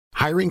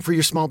Hiring for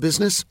your small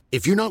business?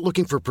 If you're not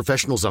looking for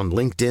professionals on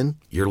LinkedIn,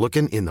 you're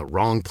looking in the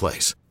wrong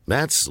place.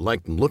 That's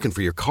like looking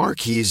for your car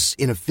keys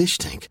in a fish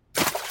tank.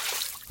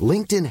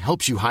 LinkedIn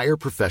helps you hire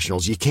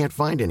professionals you can't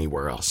find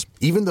anywhere else,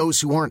 even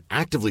those who aren't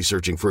actively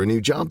searching for a new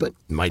job but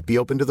might be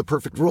open to the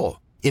perfect role.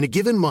 In a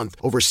given month,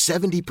 over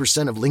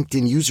 70% of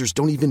LinkedIn users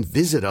don't even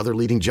visit other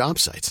leading job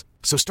sites.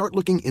 So start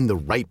looking in the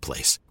right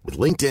place. With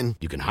LinkedIn,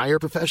 you can hire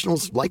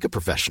professionals like a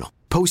professional.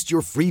 Post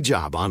your free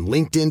job on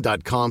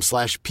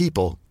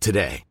linkedin.com/people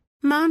today.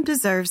 Mom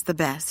deserves the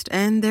best,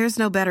 and there's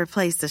no better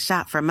place to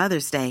shop for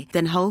Mother's Day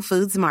than Whole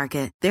Foods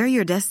Market. They're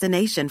your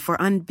destination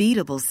for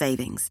unbeatable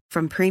savings,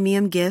 from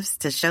premium gifts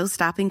to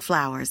show-stopping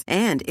flowers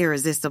and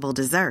irresistible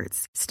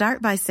desserts.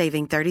 Start by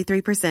saving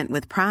 33%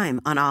 with Prime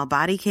on all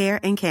body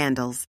care and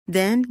candles.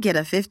 Then get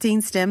a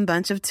 15-stem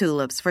bunch of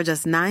tulips for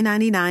just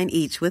 $9.99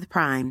 each with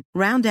Prime.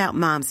 Round out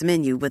Mom's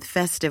menu with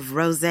festive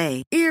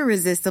rosé,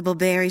 irresistible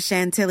berry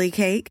chantilly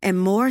cake,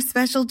 and more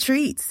special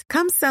treats.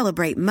 Come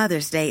celebrate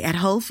Mother's Day at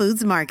Whole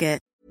Foods Market.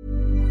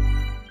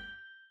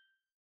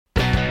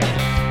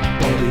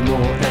 Bobby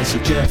Moore and Sir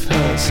Jeff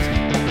Hurst,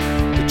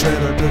 the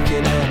Trevor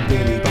Brooking and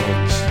Billy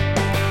Bonds,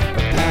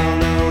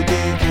 Paolo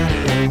Di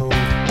Canio,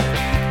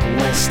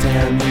 West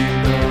Ham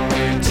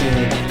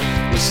United.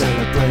 We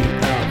celebrate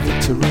our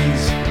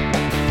victories,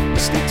 we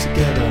stick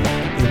together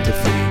in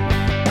defeat.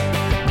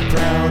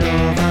 Proud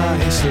of our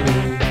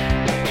history,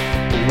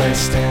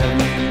 West Ham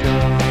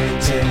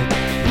United,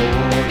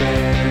 more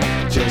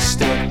than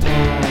just a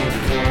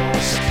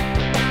podcast.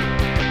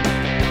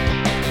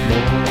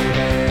 More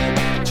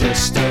than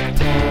just a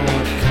podcast.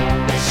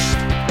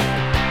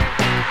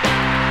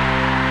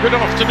 Good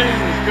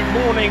afternoon, good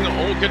morning,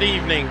 or good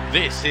evening.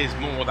 This is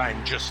More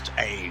Than Just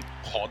a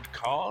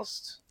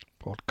Podcast.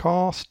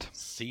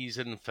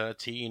 Season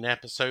 13,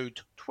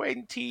 episode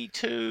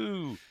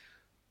 22.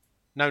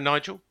 No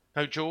Nigel,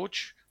 no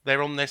George.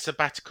 They're on their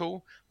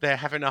sabbatical. They're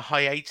having a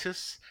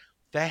hiatus.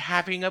 They're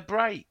having a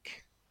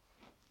break.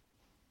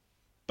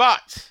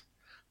 But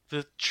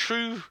the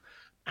true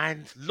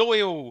and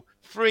loyal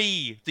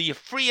the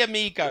free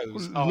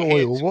amigos are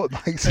loyal. What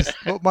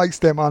makes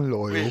them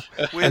unloyal?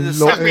 We're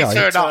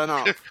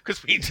the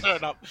because we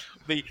turn up.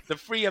 The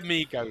free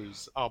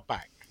amigos are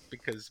back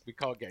because we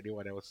can't get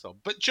anyone else on.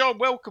 But John,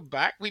 welcome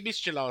back. We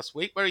missed you last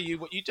week. Where are you?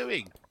 What are you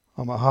doing?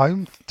 I'm at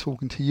home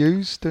talking to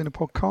you, doing a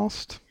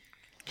podcast.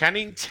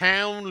 Canning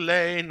Town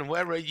Lane,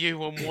 where are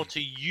you and what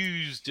are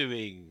you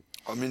doing?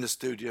 I'm in the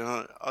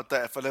studio. I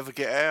doubt if I'll ever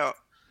get out.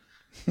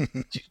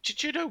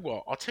 do you know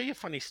what? I'll tell you a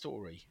funny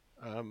story.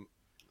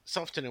 This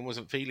afternoon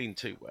wasn't feeling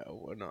too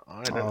well, and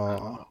I don't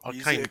know.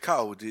 Is it a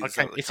cold?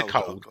 It's a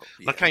cold.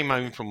 Yeah. I came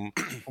home from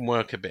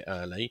work a bit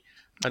early,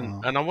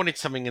 and I wanted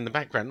something in the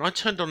background. And I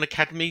turned on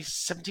Academy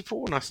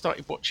 74 and I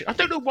started watching. I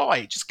don't know why,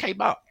 it just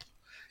came up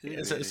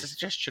as a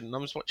suggestion. And I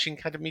was watching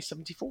Academy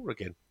 74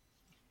 again.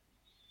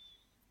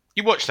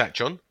 You watched that,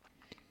 John?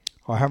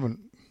 I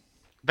haven't.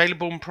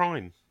 Available on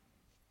Prime.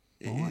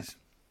 It is.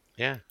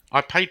 Yeah,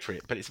 I paid for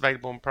it, but it's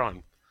available on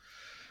Prime.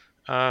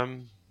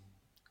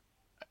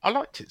 I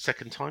liked it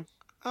second time.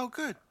 Oh,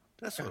 good.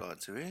 That's what I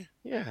like to hear.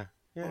 Yeah.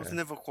 I was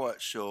never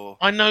quite sure.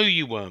 I know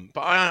you weren't,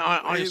 but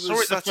I saw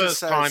it the first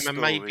time and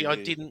maybe I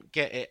really. didn't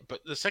get it.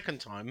 But the second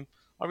time,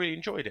 I really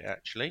enjoyed it,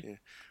 actually. Yeah.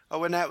 I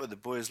went out with the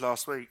boys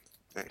last week.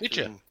 Actually. Did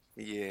you?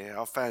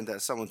 Yeah, I found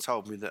out someone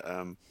told me that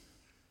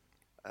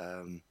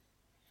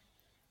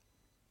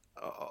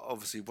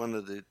obviously one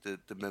of the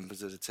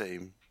members of the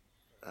team,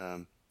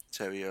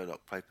 Terry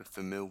Erlock, played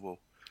for Millwall.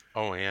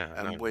 Oh, yeah.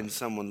 And when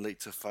someone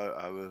leaked a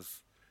photo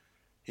of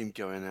him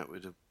going out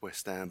with the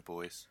West Ham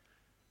boys,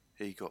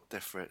 he got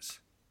death threats,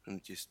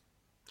 and just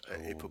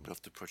it put me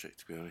off the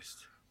project, to be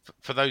honest.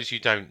 For those who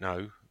don't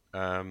know,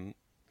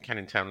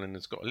 Canning Townland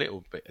has got a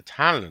little bit of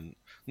talent,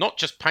 not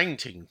just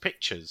painting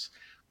pictures,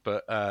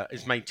 but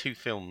has made 2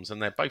 films, and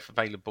they're both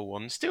available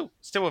on still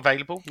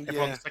available.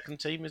 Everyone's second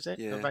team, is it?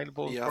 Yeah.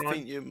 Available. Yeah,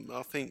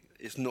 I think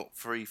it's not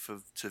free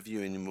to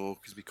view anymore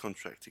because my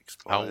contract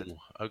expired.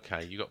 Oh,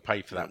 okay. You got to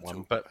pay for that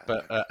one, but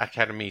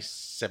Academy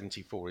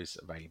 74 is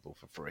available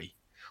for free.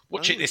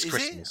 Watch it this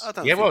Christmas. I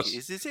don't think it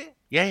is. Is it?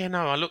 Yeah,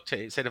 no, I looked at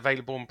it. It said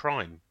available on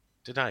Prime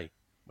today.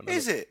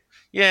 Is it?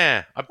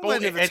 Yeah, I bought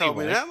it never told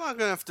me anyway. that. I'm going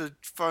to have to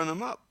phone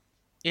them up.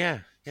 Yeah,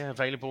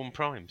 available on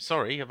Prime.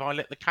 Sorry, have I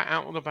let the cat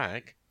out of the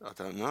bag? I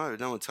don't know.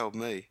 No one told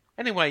me.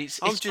 Anyway,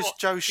 I'm just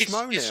Joe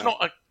Schmo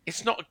now.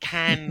 It's not a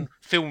Cannes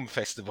film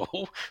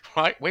festival,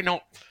 right? We're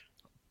not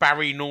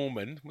Barry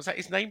Norman. Was that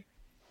his name?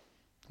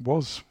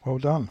 Was. Well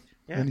done.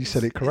 Yeah. And you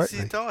said it correctly.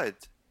 He died.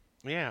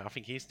 Yeah, I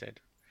think he's dead.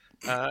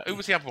 Who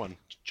was the other one?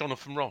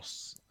 Jonathan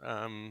Ross.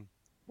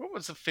 What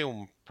was the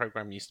film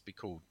program used to be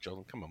called,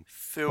 John? Come on.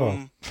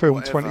 Film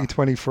whatever.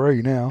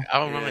 2023 now.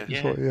 Oh, right,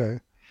 yeah. Yeah.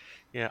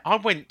 Yeah, I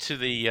went to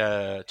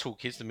the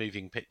Talkies, the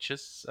moving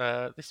pictures,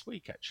 this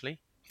week, actually.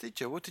 Did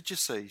you? What did you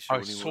see?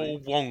 I saw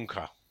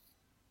Wonka.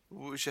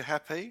 Was you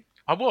happy?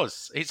 I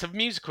was. It's a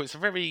musical. It's a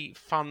very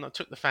fun. I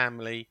took the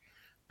family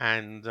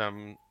and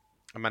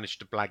I managed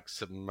to blag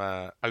some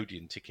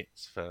Odeon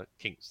tickets for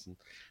Kingston.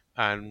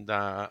 And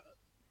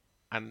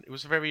and it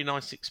was a very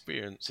nice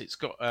experience. It's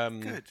got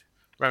Good.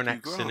 Rowan Hugh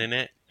Atkinson Grant. in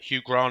it,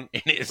 Hugh Grant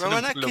in it as Rowan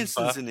an Oompa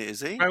Atkinson's Loompa. in it,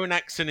 is he? Rowan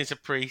Atkinson is a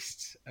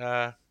priest.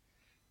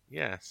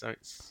 Yeah, so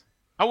it's...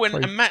 Oh, and,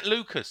 Very- and Matt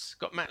Lucas.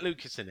 Got Matt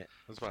Lucas in it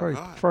as well. Very,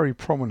 Right. very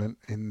prominent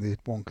in the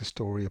Wonka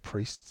story of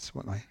priests,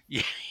 weren't they?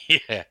 Yeah,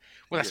 yeah.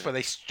 Well, that's Yeah. where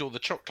they store the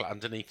chocolate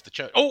underneath the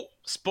church. Oh,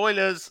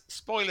 spoilers!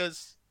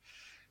 Spoilers!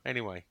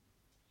 Anyway,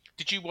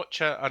 did you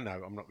watch... Oh,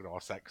 no, I'm not going to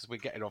ask that because we're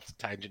getting off the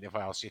tangent if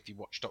I ask you if you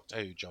watched Doctor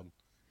Who, John.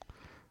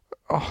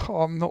 Oh,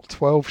 I'm not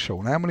 12,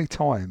 Sean. How many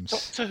times?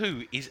 Doctor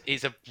Who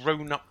is a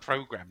grown-up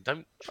programme.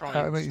 Don't try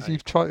I and mean, say...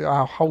 you've tried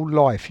our whole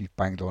life. You've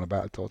banged on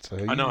about Doctor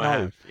Who. I know you I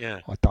have, yeah.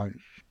 I don't.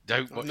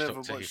 Don't I've watch never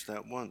Doctor watched Who.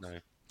 that once. No.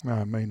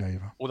 No, me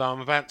neither. Although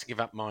I'm about to give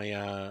up my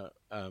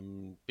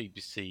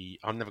BBC,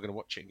 I'm never going to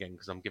watch it again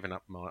because I'm giving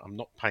up my. I'm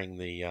not paying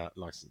the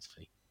license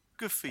fee.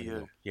 Good for anymore.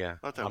 you. Yeah,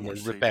 I don't I'm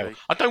watch a rebel. TV.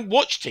 I don't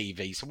watch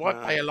TV, so why No.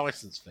 pay a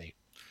license fee?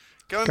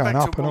 Going Going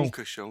back up to and all.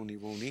 Wonka, Shawnee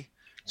Warney.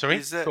 Sorry,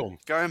 Is there, go on.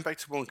 going back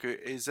to Wonka,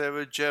 is there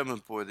a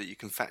German boy that you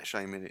can fat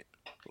shame in it?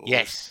 Or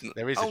Yes,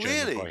 there is a oh, German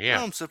really? boy,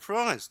 yeah. Oh, I'm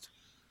surprised.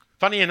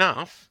 Funny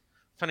enough,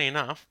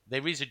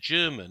 there is a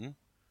German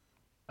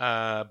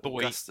boy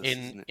Augustus,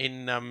 isn't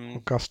in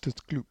Augustus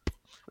Gloop.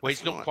 well, he's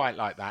That's not right. quite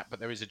like that,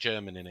 but there is a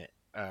German in it.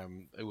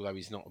 Although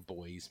he's not a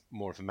boy, he's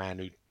more of a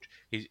man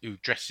who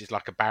dresses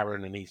like a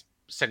baron and he's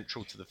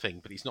central to the thing,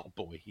 but he's not a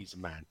boy, he's a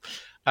man.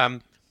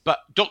 But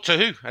Doctor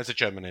Who has a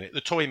German in it, the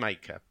toy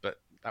maker, but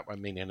that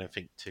won't mean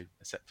anything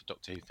except for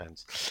Doctor Who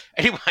fans.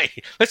 Anyway,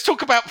 let's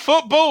talk about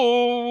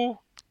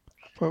football.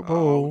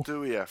 Football. Oh, do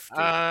we have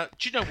to?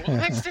 Do you know what?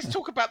 Let's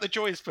talk about the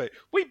joys for it.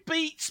 We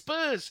beat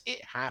Spurs.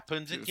 It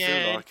happens Didn't feel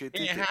again. like it,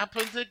 did it?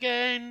 Happens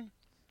again.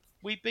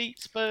 We beat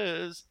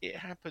Spurs. It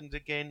happened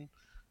again.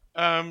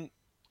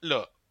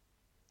 Look,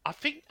 I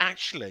think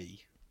actually,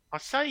 I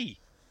say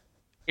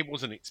it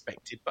wasn't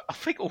expected, but I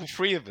think all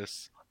three of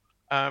us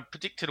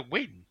predicted a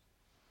win.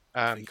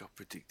 I think I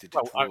predicted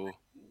well, a draw.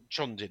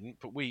 John didn't,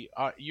 but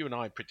you and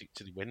I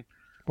predicted a win.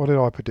 What did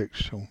I predict,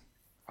 Sean?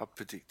 I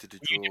predicted a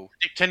You draw. didn't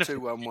predict anything.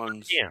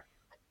 2-1-1s. Yeah.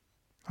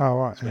 Oh,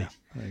 right. Yeah.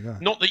 There you go.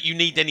 Not that you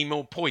need any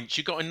more points.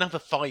 You got another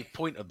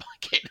 5-pointer by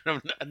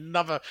getting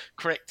another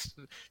correct.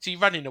 So you're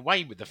running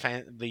away with the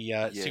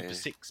Super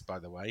Six, by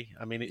the way.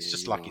 I mean, it's Yeah,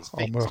 just you like are. it's Oh,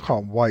 fixed. well, I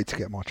can't wait to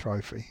get my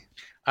trophy.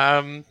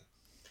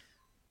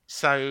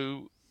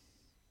 So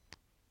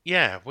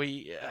yeah,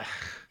 we.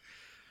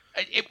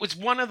 It was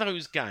one of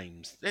those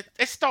games.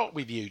 Let's start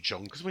with you,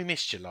 John, because we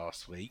missed you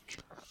last week.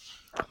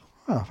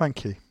 Oh,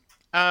 thank you.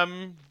 Yeah,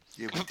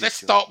 we did, Let's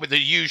John. start with the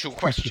usual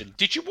question.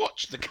 Did you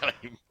watch the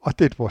game? I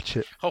did watch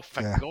it. Oh,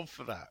 thank Yeah. God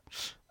for that.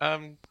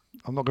 I'm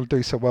not going to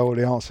do so well with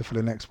the answer for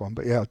the next one,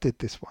 but yeah, I did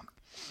this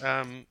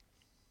one.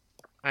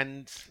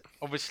 And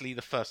obviously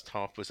the first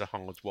half was a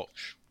hard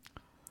watch.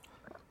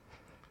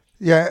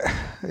 Yeah,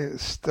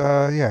 it's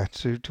yeah.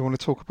 Do you want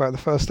to talk about the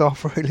first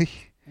half really?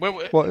 Well,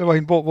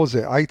 What was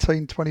it?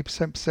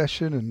 20%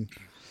 possession and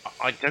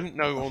I don't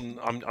know.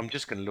 I'm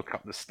just going to look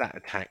up the stat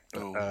attack.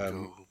 But, Oh,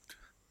 God.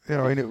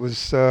 yeah, I mean it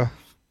was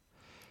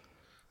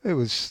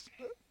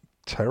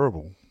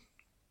terrible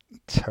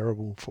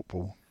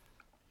football.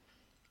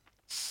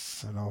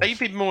 And I was-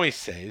 David Moyes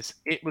says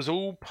it was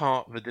all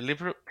part of a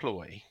deliberate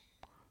ploy,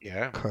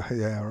 yeah,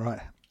 yeah,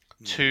 right,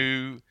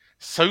 to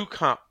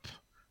soak up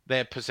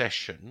their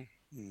possession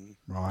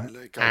right.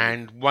 Let it go.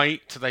 and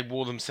wait till they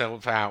wore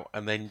themselves out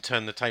and then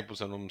turn the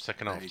tables on them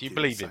second No, half. he Do you didn't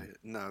believe say him? it.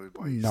 No,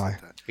 but he No. said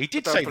that. He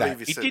did I don't say believe that.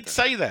 he He said did that.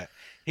 say that.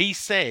 He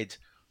said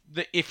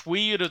that if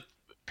we had have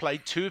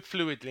played too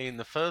fluidly in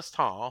the first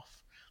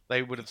half,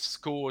 they would have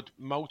scored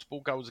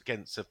multiple goals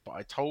against us. But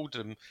I told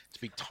them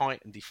to be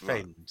tight and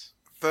defend.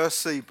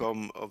 First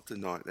C-bomb of the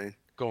night, then.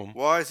 Go on.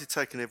 Why is he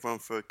taking everyone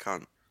for a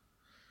cunt?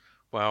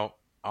 Well,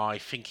 I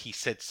think he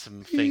said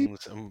some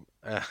things.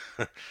 I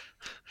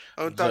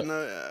don't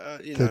know.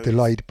 The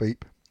delayed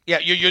beep. Yeah,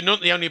 you're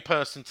not the only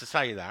person to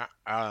say that.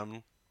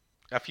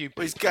 A few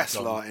people Well, he's have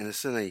gone- gaslighting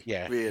us, isn't he?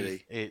 Yeah,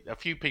 Really? a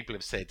few people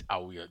have said,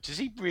 "Oh, yeah, does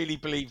he really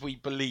believe we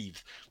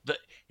believe that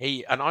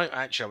he?" And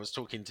I was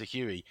talking to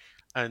Huey,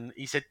 and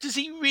he said, "Does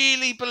he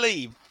really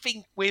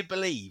think we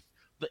believe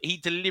that he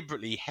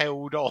deliberately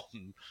held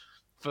on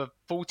for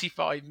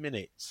 45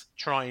 minutes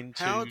trying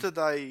to How do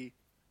they...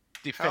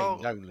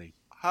 defend only?"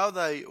 How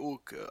they...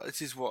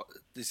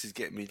 This is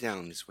getting me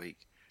down this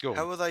week. Go on.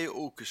 How are they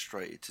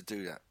orchestrated to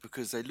do that?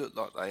 Because they look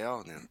like they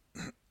are now.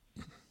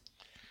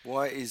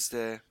 Why is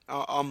there...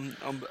 I'm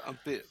a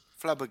bit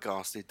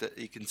flabbergasted that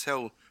you can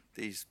tell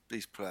these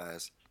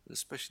players,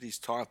 especially these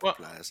type of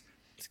players,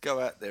 to go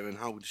out there and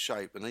hold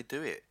shape, and they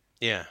do it.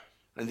 Yeah.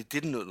 And it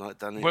didn't look like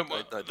done it. Well,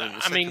 they done it in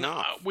the I mean, second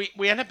half.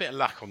 we had a bit of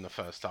luck on the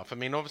first half. I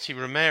mean, obviously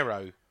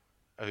Romero,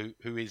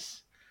 who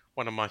is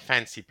one of my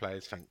fancy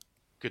players, thank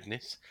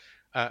goodness,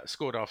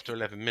 scored after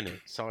 11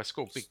 minutes. So I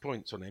scored big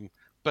points on him.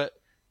 But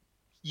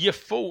you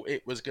thought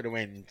it was going to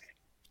end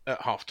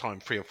at half-time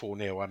 3 or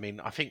 4-0. I mean,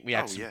 I think we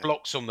had some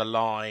blocks on the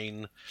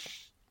line.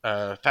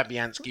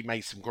 Fabianski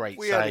made some great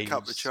We saves. had a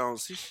couple of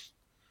chances.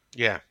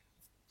 Yeah.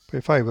 But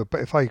if they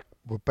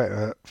were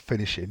better at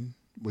finishing,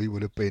 we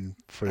would have been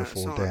 3 or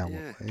 4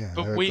 down. Yeah,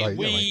 but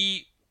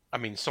I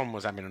mean, Son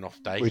was having an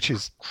off day, which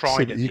is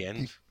cried at the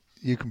end.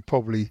 You can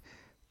probably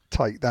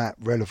take that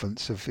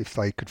relevance of if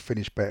they could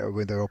finish better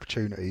with their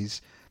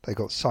opportunities. They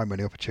got so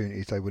many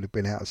opportunities they would have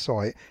been out of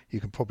sight.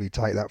 You can probably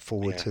take that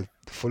forward to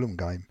the Fulham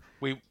game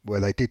where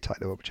they did take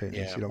their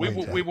opportunities. Yeah. You know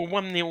we were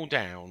 1-0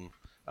 down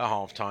at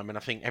half time, and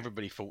I think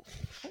everybody thought,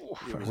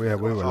 we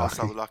were lucky.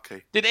 So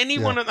lucky. Did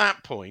anyone at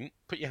that point,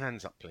 put your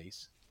hands up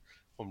please,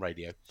 on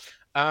radio,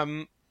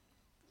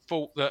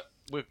 thought that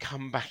we'd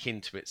come back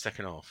into it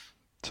second half?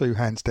 2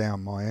 hands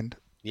down my end.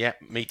 Yeah,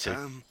 me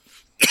too.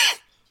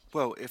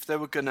 Well, if they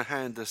were going to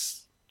hand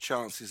us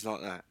chances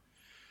like that,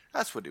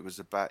 that's what it was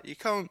about. You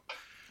can't.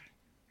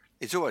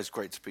 It's always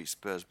great to beat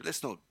Spurs, but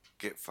let's not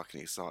get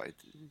fucking excited.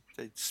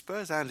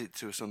 Spurs handed it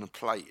to us on a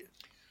plate,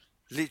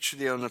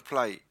 literally on a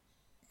plate.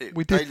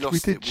 We did go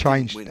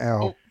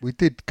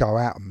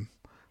at them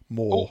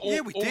more.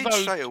 We did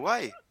straight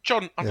away.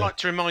 John, I'd like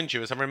to remind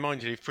you, as I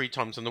reminded you 3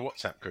 times on the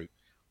WhatsApp group,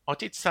 I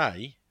did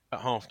say at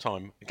half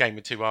time a game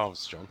of 2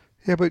 halves, John.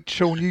 Yeah, but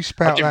Sean, you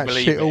spout that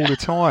shit all the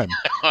time.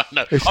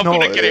 No, I'm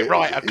going to get it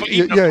right. I've got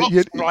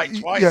right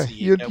twice.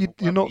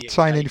 You're not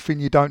saying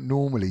anything you don't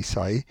normally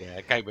say.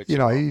 Yeah, game with you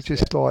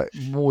just like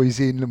Moyes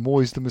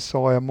Moyes the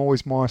Messiah,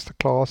 Moyes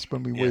Masterclass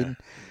when we win.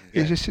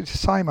 Yeah. It's the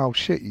same old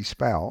shit you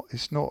spout.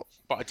 It's not.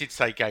 But I did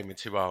say game of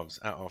 2 halves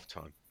at half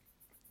time.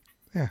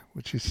 Yeah,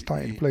 which is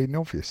stating bleeding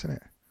obvious, isn't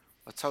it?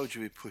 I told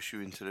you we'd push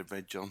you into the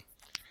bed, John.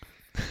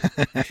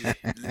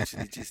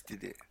 Literally just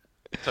did it.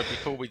 So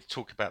before we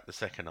talk about the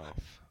second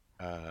half,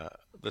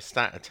 the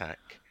stat attack.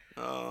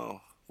 Oh,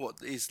 what?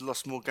 He's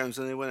lost more games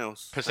than anyone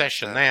else.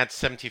 Possession. They had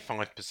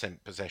 75%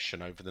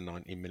 possession over the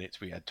 90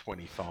 minutes. We had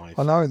 25.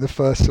 I know in the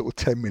first sort of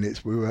 10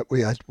 minutes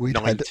we had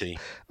 90.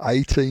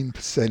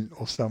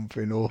 18% or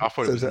something. Or I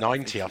thought it was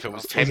 90. I thought it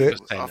was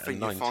 10%. I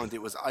think you find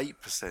it was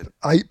 8%.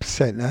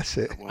 8%. That's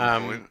it.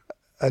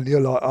 And you're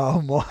like,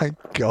 oh my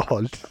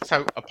god.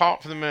 So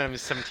apart from the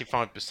Mervys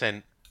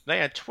 75%, they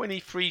had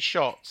 23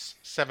 shots,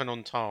 7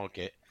 on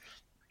target.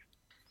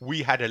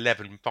 We had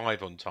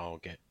 11-5 on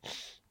target.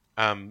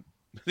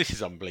 This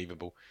is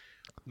unbelievable.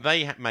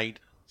 They had made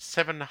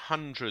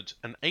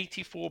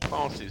 784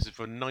 passes with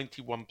a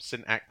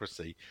 91%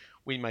 accuracy.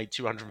 We made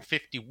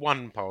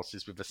 251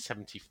 passes with a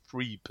 73%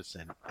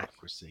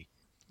 accuracy.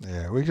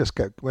 Yeah, we just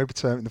get every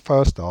time in the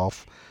first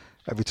half.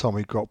 Every time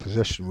we got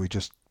possession, we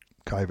just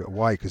gave it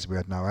away because we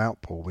had no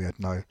outpour. We had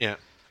no. Yeah.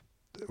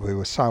 We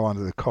were so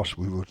under the cosh.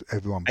 We were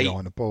everyone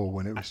behind the ball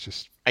when it was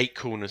just 8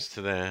 corners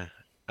to their.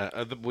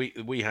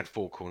 We had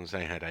 4 corners.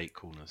 They had 8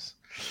 corners.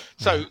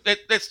 So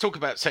let's talk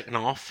about second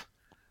half.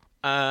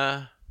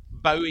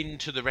 Bowen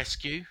to the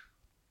rescue.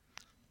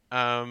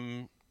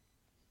 I'm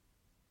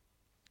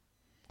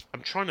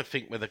trying to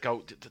think whether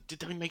goal did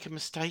they make a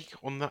mistake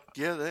on that?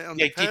 Yeah,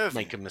 they did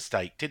make a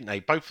mistake, didn't they?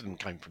 Both of them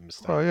came from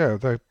mistakes. Oh yeah,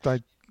 they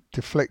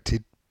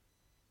deflected.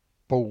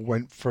 Ball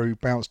went through,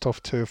 bounced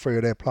off 2 or 3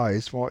 of their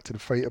players right to the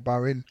feet of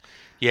Bowen.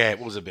 Yeah, it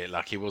was a bit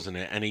lucky, wasn't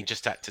it? And he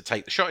just had to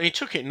take the shot. He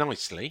took it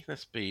nicely,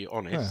 let's be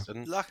honest. Yeah.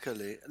 And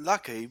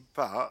lucky,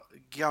 but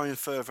going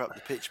further up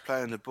the pitch,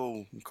 playing the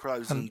ball and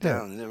closing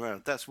down and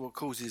around, that's what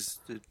causes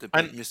the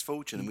big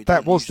misfortune. And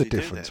that was the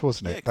difference,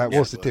 wasn't it? That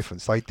was the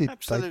difference. They did.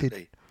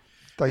 Absolutely.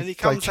 They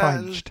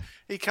changed.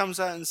 He comes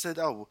out and said,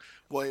 "Oh,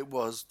 what it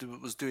was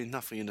doing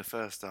nothing in the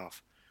first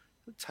half."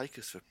 Take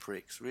us for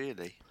pricks,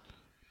 really.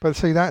 But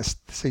that's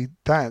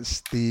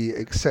the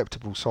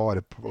acceptable side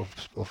of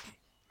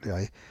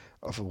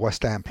a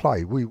West Ham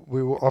play.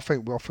 I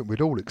think we'd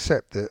all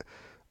accept that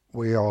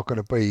we're not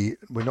going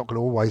to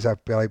always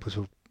be able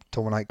to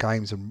dominate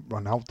games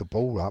and hold the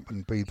ball up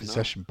and be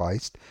possession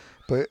based,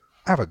 but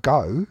have a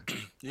go,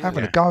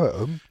 having a go at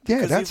them. Yeah,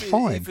 because that's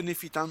fine. Even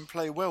if you don't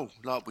play well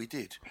like we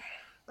did,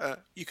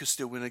 you could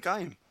still win a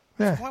game.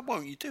 Yeah. Why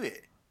won't you do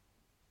it?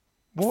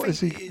 What's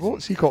he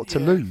got to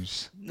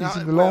lose? He's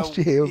in the last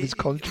year of his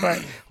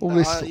contract, all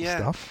this sort of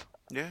stuff.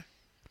 Yeah.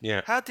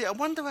 Yeah. I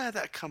wonder how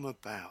that come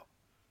about.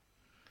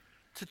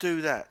 To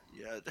do that,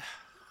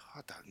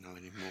 I don't know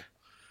anymore.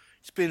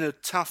 It's been a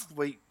tough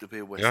week to be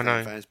a West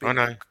Ham fan. I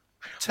know.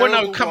 Well,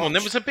 no, come on.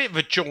 There was a bit of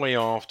a joy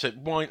after.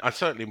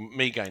 Certainly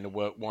me going to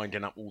work,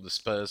 winding up all the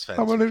Spurs fans.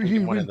 Oh, well,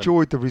 you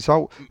enjoyed the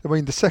result. I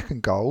mean, the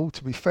second goal,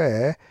 to be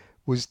fair,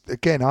 was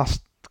again us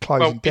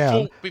closing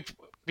down.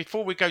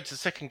 Before we go to the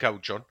second goal,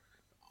 John,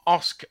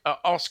 ask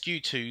you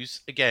twos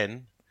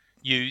again,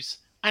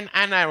 and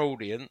our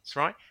audience,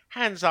 right?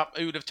 Hands up,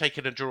 who would have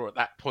taken a draw at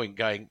that point?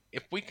 Going,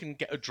 if we can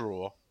get a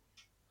draw,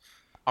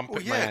 I'm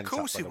putting my hands up. Of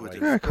course he would.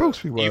 Yeah, of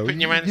course we will. You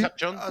putting your hands up,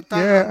 John?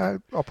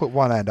 I'll put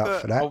one hand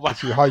up for that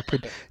because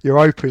you're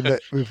hoping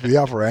that with the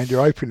other hand,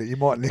 you're hoping that you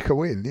might nick a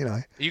win. You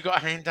know. You got a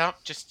hand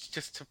up, just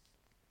to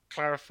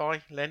clarify,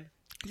 Len.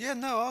 Yeah,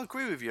 no, I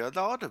agree with you.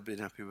 I'd have been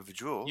happy with a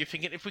draw. You're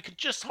thinking if we could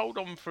just hold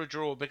on for a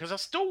draw, because I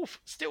still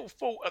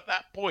thought at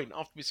that point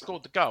after we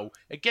scored the goal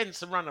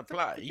against the run of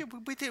play. Yeah,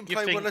 we didn't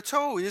play well at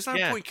all. There's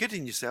no point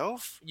kidding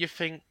yourself. You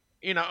think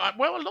You know,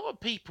 well, a lot of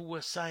people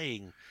were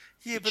saying,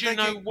 Yeah, but do you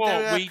know they're what?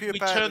 happy We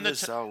about turned the the.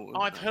 result. aren't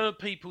I've they? heard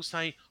people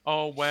say,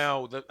 "Oh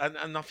well,"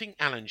 and I think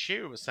Alan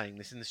Shearer was saying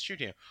this in the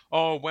studio.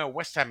 Oh well,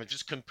 West Ham have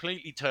just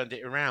completely turned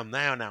it around.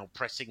 They are now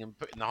pressing and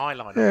putting the high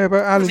line on. Yeah,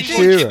 but Was he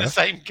watching the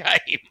same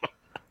game?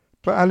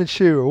 But Alan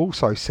Shearer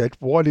also said,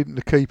 why didn't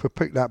the keeper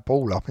pick that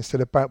ball up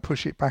instead of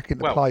push it back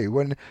into Well, play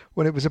when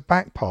it was a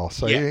back pass?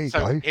 So yeah. there you So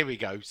go. here we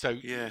go. So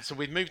Yeah. so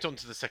we've moved on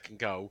to the second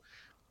goal.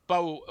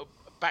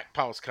 Back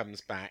pass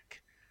comes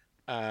back.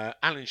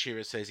 Alan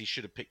Shearer says he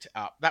should have picked it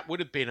up. That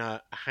would have been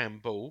a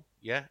handball,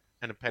 yeah,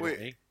 and a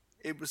penalty.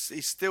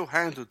 He still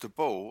handled the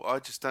ball. I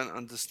just don't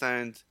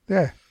understand.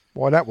 Yeah,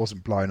 why that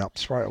wasn't blown up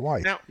straight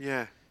away. Now,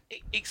 Yeah,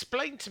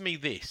 explain to me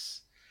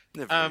this.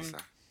 never is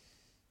that.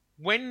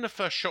 When the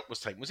first shot was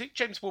taken, was it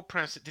James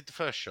Ward-Prowse that did the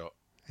first shot?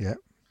 Yeah.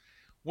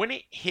 When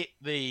it hit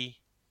the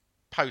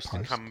post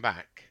and come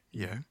back,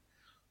 Yeah.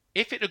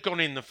 if it had gone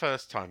in the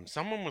first time,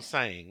 someone was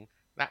saying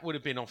that would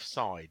have been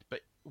offside, but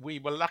we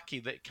were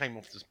lucky that it came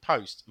off the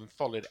post and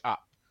followed it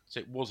up, so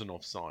it wasn't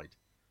offside.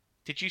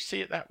 Did you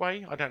see it that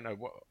way? I don't know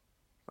what.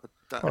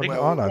 I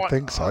don't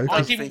think so.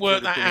 I didn't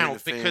work that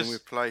out because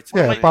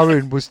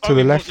Bowen was to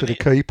the left of the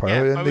keeper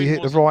and Bowen he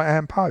hit the right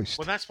hand post.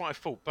 Well, that's what I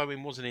thought.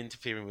 Bowen wasn't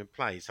interfering with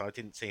play, so I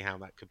didn't see how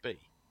that could be.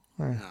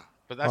 Yeah.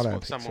 But that's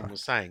what someone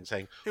was saying.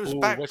 It was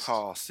back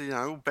pass. You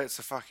know, all bets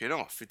are fucking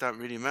off. It don't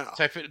really matter.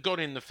 So if it had gone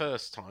in the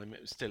first time,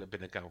 it would still have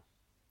been a goal.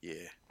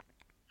 Yeah.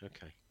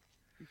 Okay.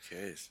 Who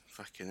cares?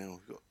 Fucking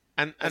hell.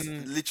 That's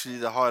literally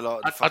the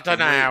highlight of the I don't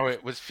know week. how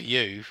it was for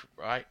you,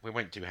 right? We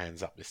won't do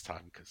hands up this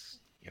time because,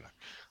 you know.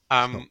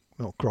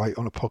 Not great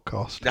on a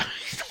podcast. No,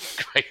 it's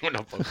not great on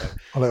a podcast.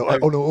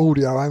 on an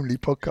audio-only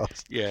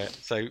podcast. Yeah,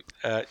 so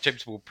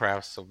James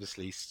Ward-Prowse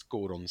obviously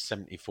scored on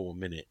 74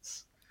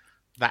 minutes.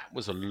 That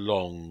was a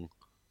long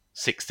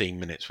 16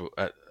 minutes,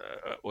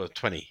 or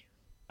 20.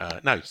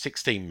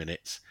 16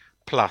 minutes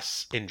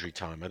plus injury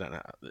time. I don't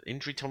know.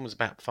 Injury time was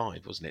about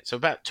 5, wasn't it? So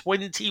about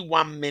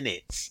 21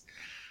 minutes.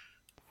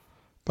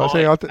 But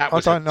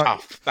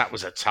that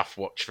was a tough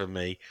watch for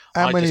me.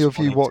 How many of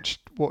you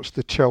watched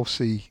the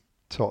Chelsea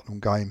Tottenham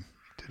game?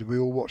 Did we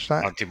all watch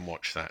that? I didn't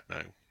watch that.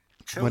 No.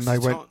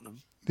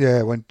 Tottenham.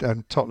 Yeah, when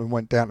Tottenham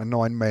went down to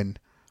 9 men.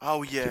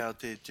 Oh yeah, I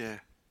did. Yeah.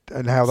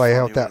 And how they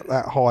held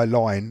that high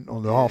line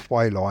on the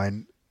halfway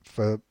line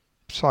for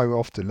so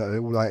often that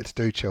all they had to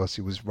do,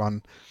 Chelsea, was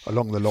run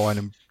along the line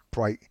and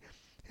break.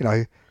 You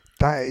know,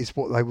 that is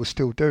what they were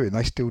still doing.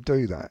 They still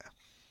do that.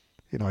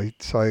 You know,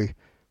 so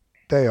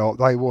they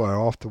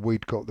were after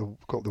we'd got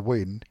the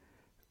win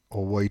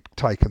or we'd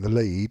taken the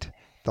lead.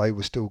 They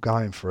were still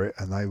going for it,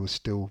 and they were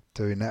still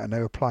doing that, and they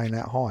were playing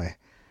that high.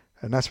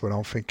 And that's when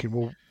I'm thinking,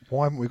 well,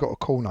 why haven't we got a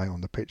Cornet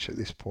on the pitch at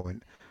this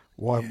point?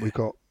 Why haven't we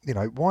got,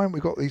 why haven't we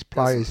got these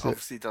players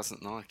obviously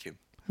doesn't like him?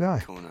 No.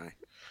 Cornet.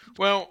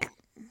 Well,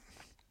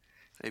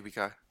 there we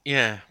go.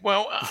 Yeah.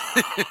 Well,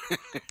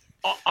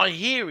 I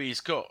hear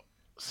he's got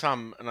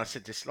some, and I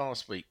said this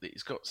last week, that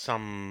he's got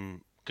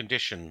some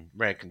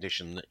rare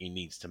condition that he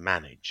needs to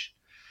manage.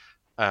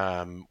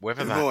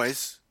 Whether that's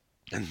Moyes.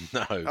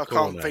 No, I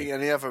can't think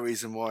any other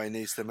reason why he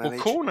needs to manage. Well,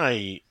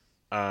 Cornet,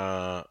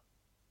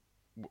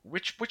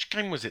 which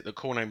game was it that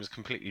Cornet was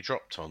completely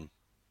dropped on?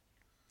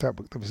 That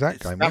was that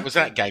game. That was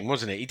that game,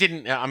 wasn't it? He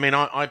didn't. I mean,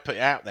 I put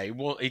it out there.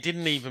 He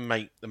didn't even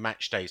make the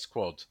match day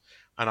squad,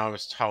 and I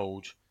was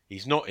told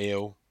he's not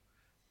ill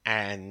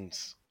and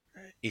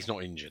he's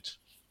not injured.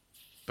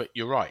 But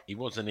you're right, he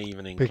wasn't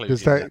even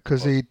included.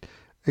 Because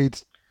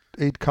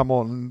he'd come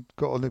on and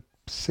got an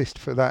assist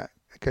for that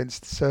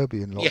against the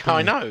Serbian lot. Yeah,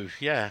 I know.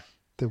 Yeah.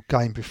 The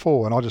game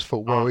before, and I just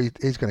thought, well,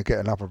 he's going to get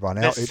another run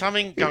out. There's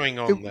something going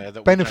on there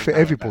that benefit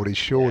everybody, about.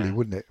 Surely,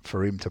 wouldn't it,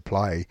 for him to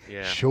play?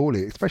 Yeah.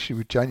 Surely, especially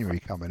with January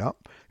coming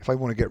up, if they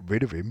want to get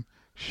rid of him,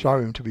 show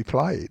him to be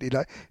played.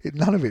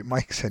 None of it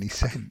makes any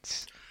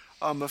sense.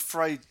 I'm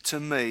afraid, to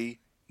me,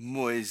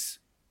 Moyes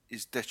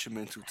is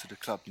detrimental to the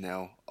club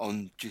now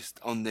on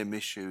them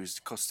issues,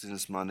 costing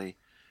us money.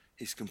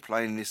 He's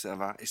complaining this and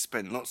that. He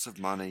spent lots of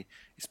money.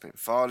 He spent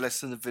far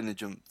less than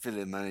the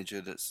Villa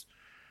manager that's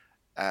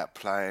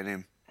outplaying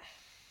him.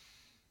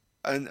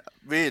 And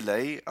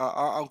really,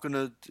 I'm going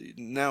to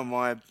now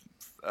my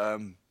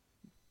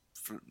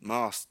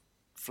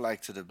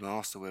flag to the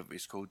master, whatever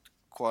it's called,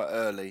 quite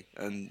early.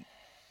 And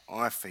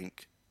I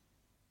think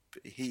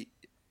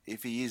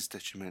if he is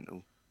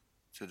detrimental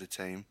to the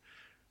team,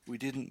 we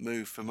didn't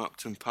move from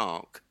Upton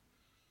Park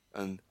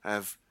and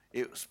have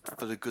it was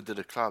for the good of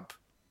the club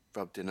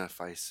rubbed in our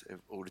face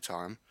all the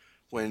time.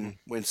 When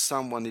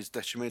someone is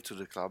detrimental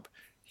to the club,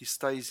 he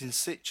stays in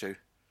situ.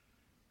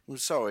 I'm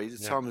sorry, the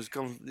time has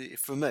gone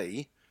for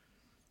me.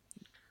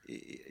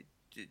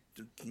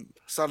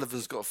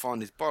 Sullivan's got to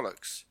find his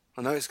bollocks.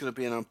 I know it's going to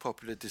be an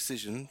unpopular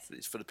decision.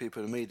 It's for the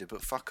people in the media,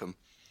 but fuck him.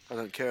 I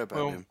don't care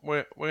about him.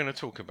 We're going to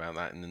talk about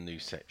that in the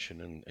news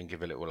section and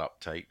give a little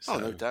update. So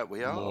no doubt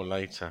we are. More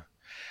later.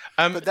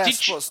 But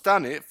that's what's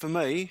done it for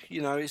me.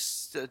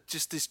 It's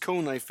just this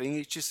Cornet thing.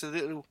 It's just a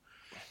little,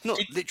 not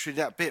literally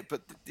that bit,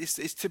 but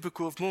it's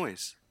typical of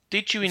Moyes.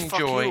 Did you Fuck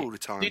you enjoy? all the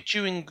time. Did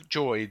you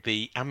enjoy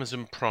the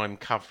Amazon Prime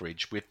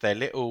coverage with their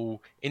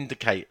little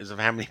indicators of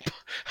how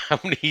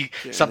many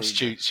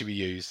substitutes you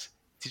use?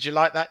 Did you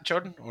like that,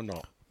 John, or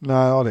not?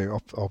 No, I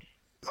don't.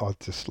 I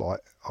just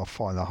like. I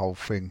find the whole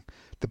thing.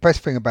 The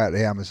best thing about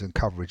the Amazon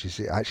coverage is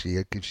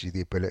it gives you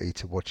the ability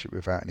to watch it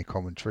without any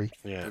commentary.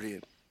 Yeah.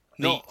 Brilliant.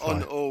 Not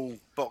on all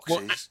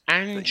boxes,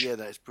 but yeah,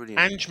 that's brilliant.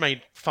 Ange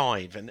made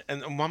 5,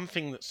 and one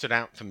thing that stood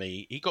out for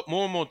me, he got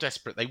more and more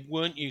desperate. They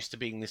weren't used to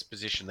being in this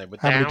position. They were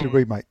How down many did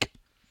we make?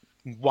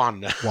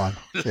 1.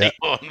 Yeah.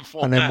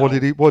 And then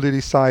what did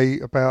he say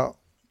about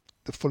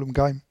the Fulham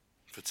game?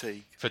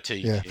 Fatigue.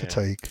 Yeah,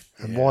 fatigue.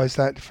 And why is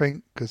that, do you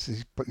think? Because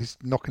he's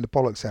knocking the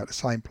bollocks out of the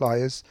same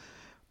players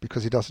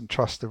because he doesn't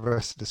trust the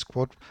rest of the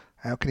squad.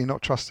 How can he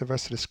not trust the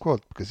rest of the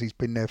squad? Because he's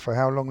been there for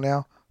how long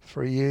now?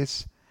 3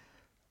 years?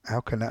 How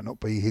can that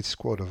not be his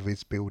squad, of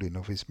his building,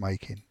 of his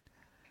making?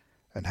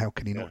 And how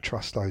can he not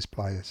trust those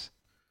players?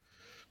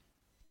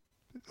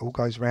 It all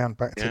goes round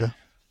back to the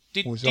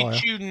Did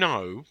you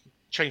know,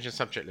 changing the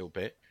subject a little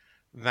bit,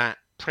 that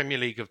Premier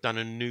League have done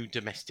a new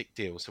domestic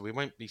deal, so we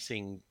won't be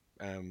seeing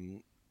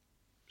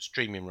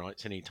streaming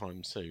rights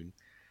anytime soon.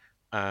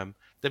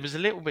 There was a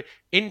little bit,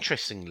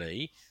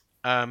 interestingly,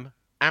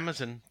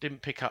 Amazon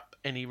didn't pick up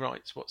any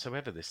rights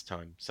whatsoever this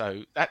time,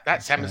 so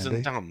that's Amazon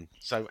handy. done.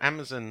 So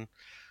Amazon,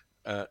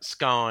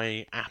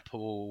 Sky,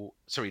 Apple,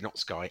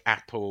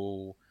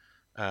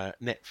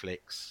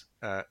 Netflix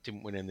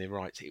didn't win any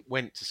rights. It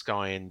went to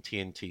Sky and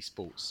TNT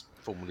Sports,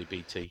 formerly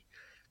BT.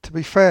 To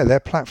be fair, their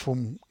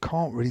platform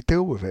can't really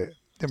deal with it.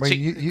 I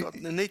mean,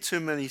 they need too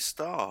many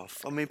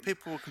staff. I mean,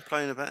 people will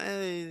complain about,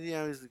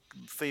 the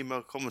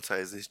female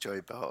commentators, this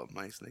Joey Barton,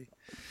 mostly.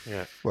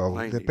 Yeah. Well,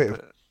 I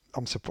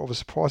was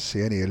surprised to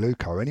see any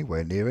Aluko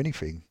anywhere near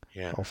anything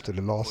after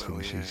the last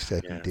thing she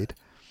said and did.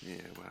 Yeah,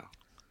 well.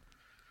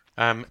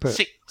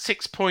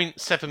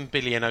 6.7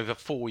 billion over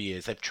 4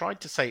 years. They've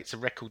tried to say it's a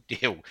record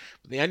deal,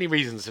 but the only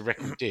reason it's a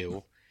record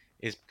deal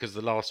is because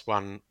the last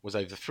one was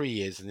over 3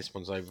 years and this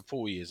one's over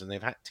 4 years, and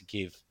they've had to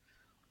give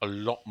a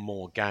lot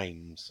more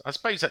games. I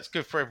suppose that's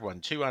good for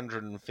everyone,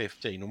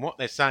 215. And what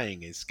they're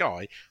saying is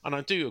Sky, and I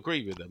do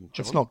agree with them,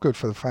 John, it's not good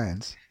for the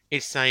fans.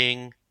 Is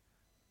saying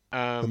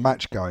the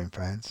match-going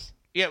fans.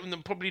 Yeah,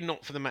 probably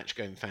not for the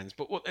match-going fans,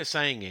 but what they're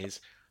saying is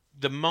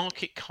the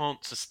market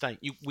can't sustain.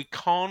 We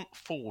can't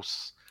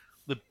force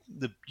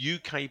the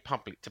UK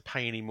public to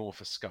pay any more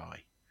for Sky.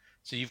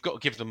 So you've got to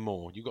give them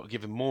more. You've got to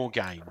give them more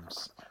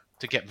games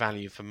to get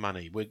value for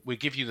money. We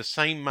give you the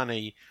same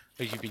money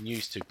as you've been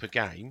used to per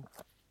game,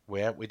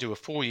 where we do a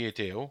 4-year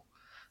deal,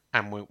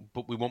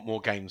 but we want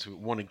more games. We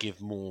want to give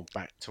more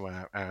back to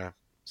our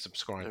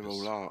subscribers. They're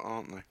all are,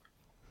 aren't they?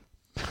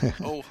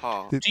 All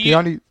hard. The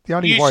only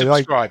way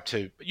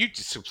you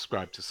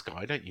subscribe to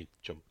Sky, don't you,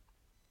 John?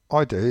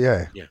 I do,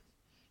 yeah. Yeah.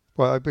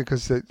 Well,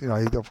 because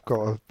I've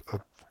got a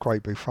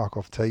great big fuck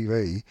off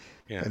TV,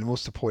 and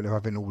what's the point of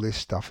having all this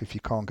stuff if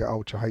you can't get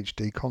Ultra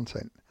HD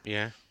content?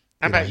 Yeah.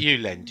 How about you,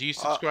 Len? Do you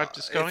subscribe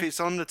to Sky? If it's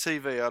on the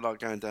TV, I like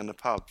going down the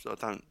pubs. I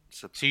don't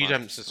subscribe. So you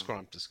don't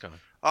subscribe to Sky?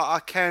 I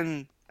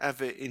can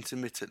have it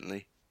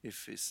intermittently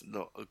if it's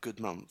not a good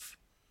month.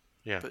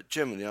 Yeah. But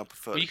generally, I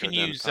prefer. You can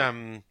use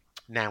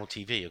Now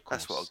TV, of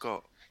course. That's what I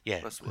got.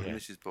 Yeah. That's what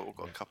Mrs. bought. I've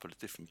got a couple of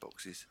different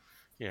boxes.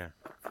 Yeah.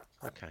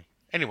 Okay.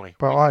 Anyway.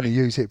 But I only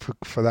use it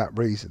for that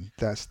reason.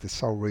 That's the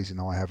sole reason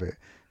I have it,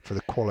 for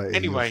the quality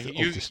of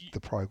the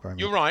programming.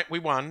 You're right, we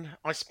won.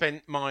 I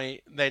spent my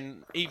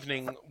then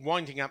evening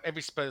winding up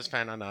every Spurs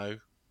fan I know,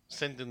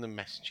 sending them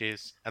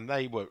messages, and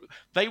they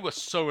were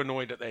so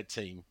annoyed at their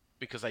team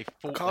because they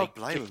thought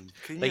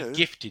they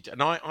gifted.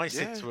 And I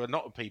said to a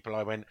lot of people,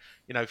 I went,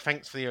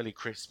 thanks for the early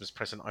Christmas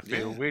present. I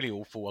feel really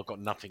awful. I've got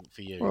nothing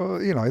for you. Well,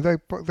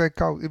 their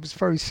goal, it was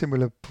very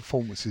similar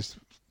performances,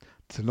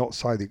 to not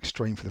say the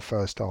extreme for the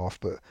first half,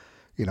 but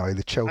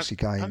the Chelsea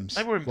games.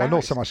 They were well,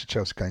 not so much the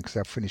Chelsea game because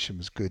our finishing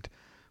was good,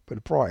 but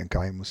the Brighton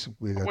game was.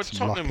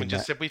 Tottenham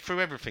just said we threw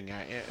everything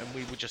at it and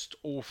we were just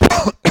awful.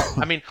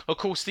 I mean, of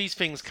course, these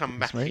things come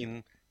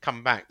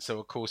back. So,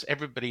 of course,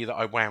 everybody that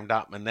I wound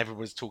up and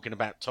everyone was talking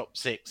about top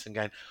 6 and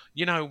going,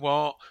 you know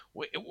what,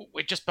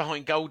 we're just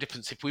behind goal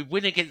difference. If we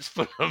win against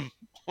Fulham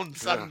on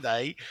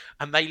Sunday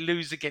and they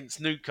lose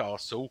against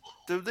Newcastle,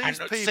 and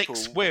at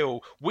 6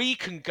 we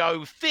can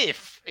go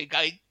 5th. And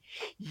go,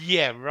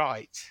 yeah,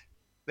 right.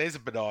 There's a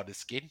banana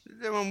skin.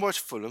 Everyone watched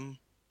Fulham.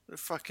 They're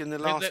fucking the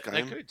last game.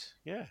 They're good,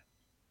 yeah.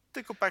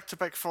 They got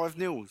back-to-back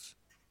 5-0s.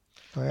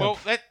 Well,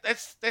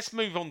 let's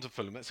move on to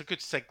Fulham. That's a good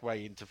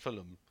segue into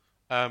Fulham.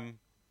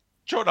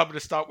 John, I'm going to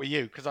start with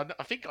you because I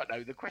think I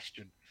know the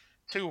question.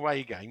 2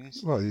 away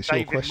games. Well, it's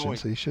your question,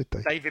 so you should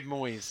do. David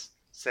Moyes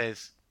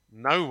says,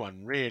 no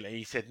one really.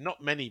 He said,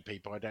 not many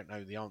people, I don't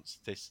know the answer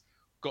to this,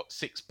 got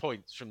 6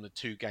 points from the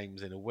 2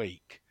 games in a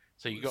week.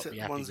 So you got to be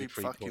happy with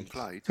 3 points.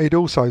 Played. He'd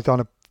also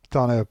done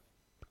a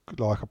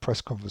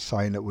press conference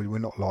saying that we're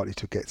not likely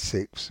to get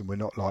 6th, and we're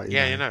not likely.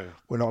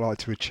 We're not likely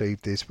to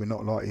achieve this. We're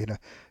not likely.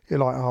 You're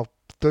like, oh,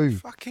 do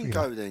fucking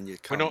go then. You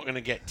we're not going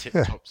to get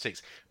top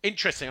 6.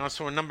 Interesting. I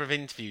saw a number of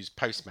interviews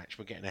post match.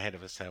 We're getting ahead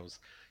of ourselves.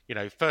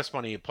 first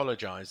one he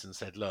apologised and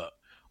said, "Look,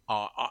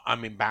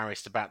 I'm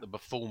embarrassed about the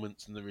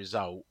performance and the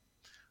result.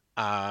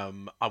 I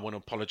want to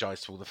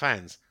apologise to all the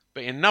fans."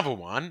 But in another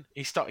one,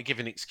 he started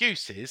giving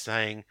excuses,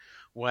 saying,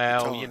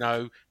 "Well,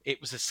 it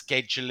was a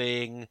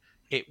scheduling.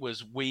 It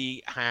was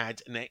we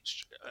had an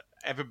extra.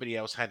 Everybody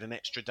else had an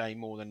extra day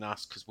more than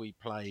us because we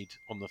played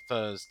on the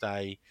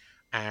Thursday."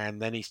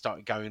 And then he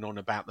started going on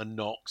about the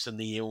knocks and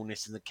the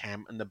illness in the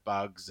camp and the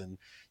bugs, and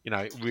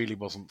it really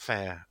wasn't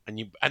fair.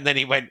 And then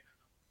he went,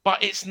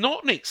 "But it's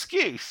not an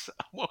excuse."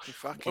 Well, It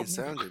fucking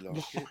sounded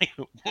like why,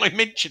 why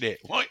mention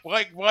it?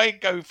 Why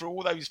go for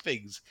all those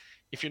things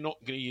if you're not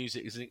going to use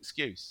it as an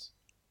excuse?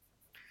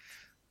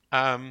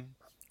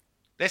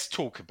 Let's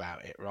talk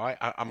about it, right?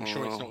 I'm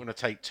sure it's not going to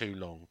take too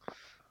long.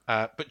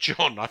 But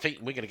John, I think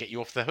we're going to get you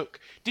off the hook.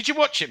 Did you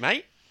watch it,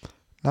 mate?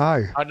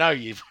 No. I know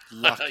you've.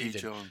 Lucky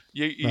John.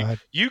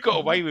 You got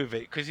away with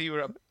it because you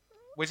were.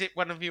 Was it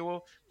one of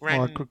your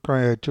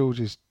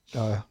George's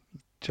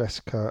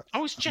Jessica.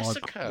 Oh, it's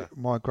Jessica.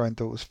 My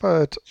granddaughter's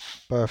third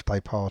birthday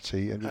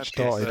party, and which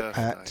started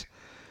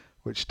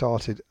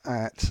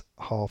at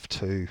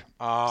 2:30.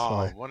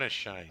 Oh, so, what a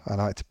shame!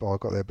 And I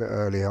got there a bit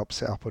early, helped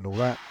set up and all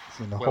that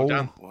in the hall. Well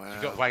done. Wow.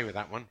 You got away with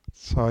that one.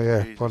 So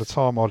yeah, Jesus. By the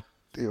time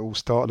it all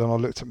started, and I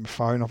looked at my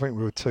phone, I think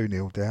we were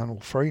 2-0 down or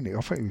 3-0.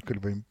 I think we could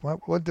have been. I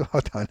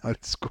don't know the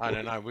score. I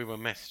don't know. We were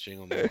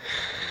messaging on that.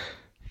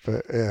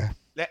 But yeah.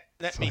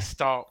 Let me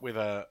start with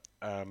a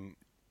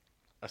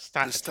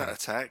stat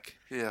attack.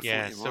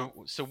 Yeah.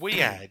 So we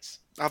had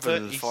other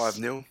than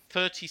 5-0,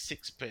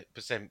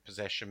 36%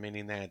 possession,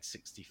 meaning they had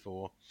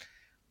 64.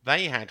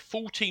 They had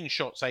 14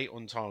 shots, 8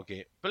 on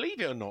target. Believe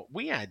it or not,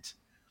 we had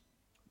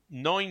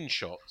 9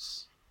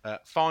 shots,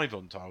 5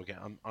 on target.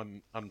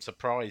 I'm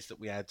surprised that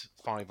we had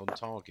 5 on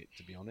target,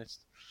 to be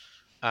honest.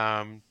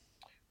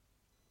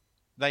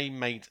 They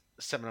made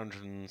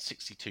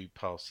 762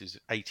 passes,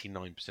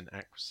 89%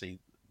 accuracy.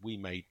 We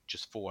made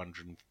just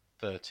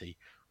 430,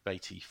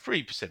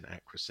 83%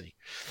 accuracy.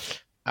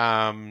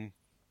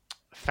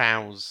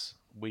 Fouls,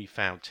 we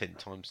fouled 10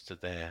 times to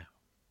their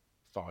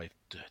 5.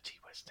 Dirty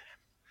West Ham.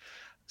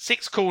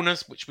 6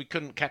 corners, which we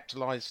couldn't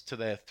capitalise, to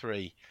their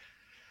 3.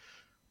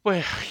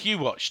 Well, you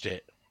watched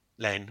it,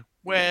 Len.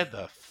 Where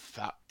the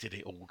fuck did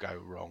it all go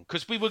wrong?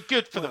 Because we were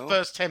good for the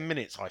first 10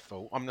 minutes, I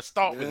thought. I'm going to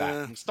start with that. I'm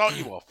going to start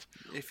you off.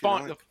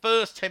 By the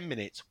first 10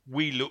 minutes,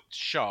 we looked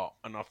sharp,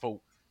 and I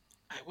thought,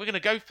 we're going to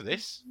go for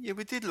this. Yeah,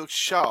 we did look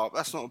sharp.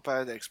 That's not a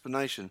bad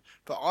explanation.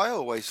 But I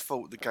always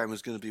thought the game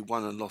was going to be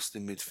won and lost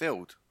in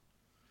midfield.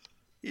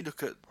 You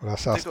look at... Well,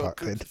 that's us back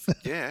then.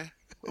 Yeah.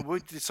 Well, we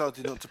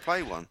decided not to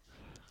play one.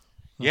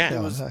 Yeah.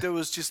 There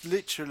was just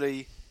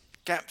literally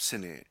gaps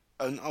in it.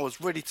 And I was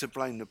ready to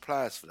blame the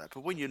players for that.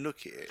 But when you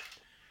look at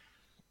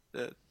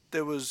it,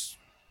 there was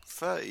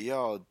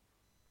 30-yard...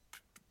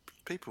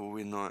 People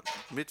in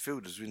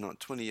midfielders with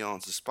 20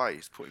 yards of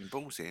space putting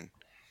balls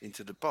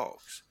into the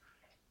box.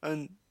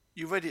 And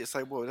you're ready to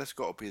say, well, that's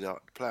got to be the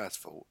player's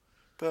fault.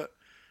 But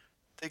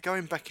they're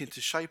going back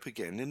into shape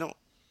again. They're not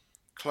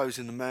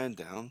closing the man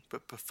down,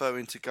 but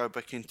preferring to go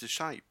back into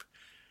shape.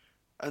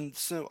 And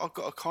so I've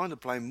got to kind of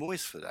blame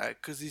Moyes for that,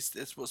 because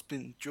that's what's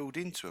been drilled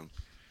into him.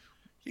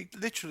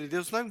 Literally, there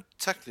was no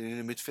tackling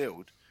in the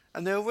midfield,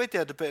 and they already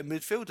had a better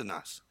midfield than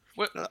us.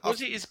 Well,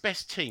 was it his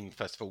best team,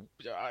 first of all?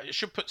 I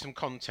should put some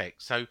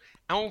context. So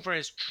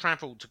Alvarez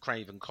travelled to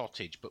Craven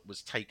Cottage, but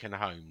was taken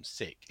home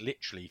sick,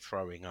 literally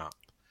throwing up.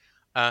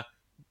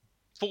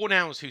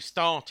 Fornals, who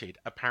started,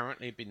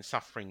 apparently had been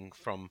suffering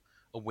from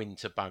a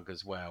winter bug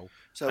as well.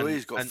 So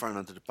he's got thrown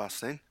under the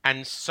bus then.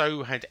 And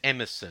so had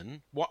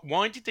Emerson.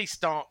 Why did they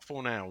start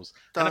Fornals?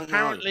 And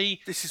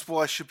apparently, this is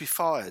why he should be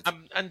fired.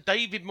 And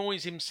David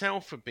Moyes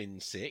himself had been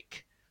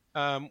sick,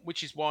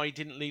 which is why he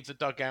didn't leave the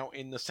dugout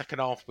in the second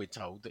half. We're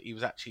told that he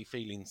was actually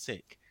feeling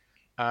sick.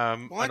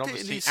 And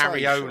obviously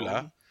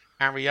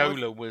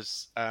Areola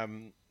was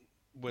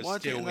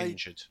still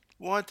injured.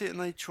 Why didn't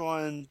they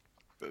try and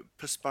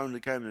postpone the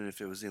game then if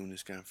there was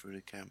illness going through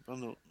the camp?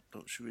 I'm not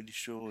really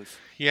sure.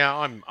 Yeah,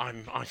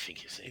 I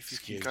think it's an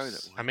excuse. Go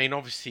that way. I mean,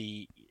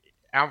 obviously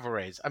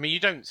Alvarez. I mean, you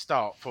don't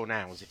start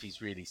Fornals if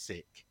he's really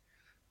sick.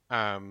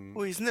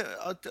 Well, he's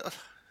not.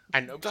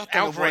 And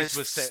Alvarez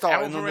was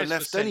starting on the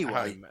left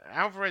anyway. Home.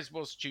 Alvarez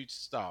was due to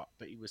start,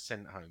 but he was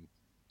sent home.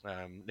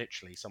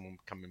 Literally, someone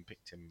come and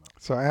picked him up.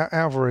 So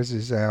Alvarez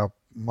is our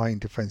main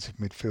defensive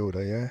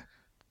midfielder, yeah?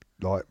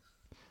 Like,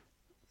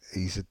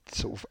 he's a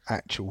sort of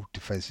actual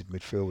defensive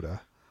midfielder.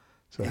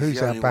 So he's who's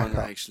the our only backup? One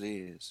that actually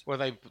is.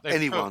 Well,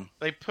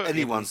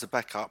 anyone's the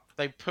backup.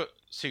 They put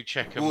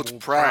Souček and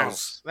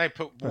Ward-Prowse. They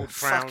put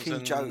Ward-Prowse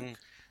and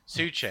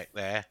Souček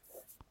there.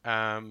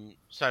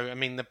 So I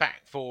mean, the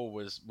back 4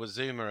 was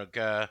Zuma,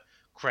 Aguirre,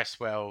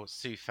 Cresswell,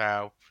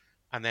 Soufal,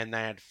 and then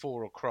they had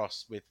 4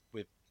 across with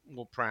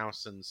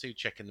Ward-Prowse and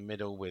Souček in the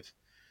middle, with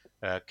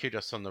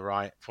Kudus on the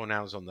right,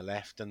 Fornals on the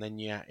left, and then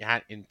you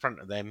had in front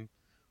of them,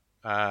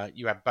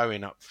 you had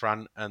Bowen up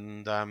front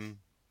and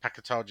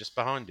Paquetá just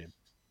behind him.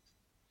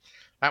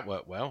 That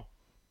worked well.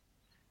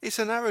 It's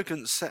an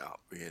arrogant setup,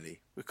 really,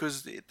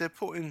 because they're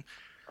putting...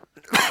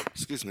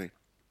 excuse me.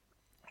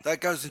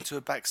 that goes into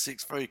a back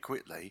six very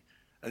quickly,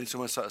 and it's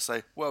almost like to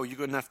say, well, you're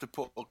going to have to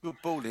put a good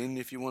ball in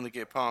if you want to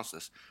get past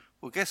us.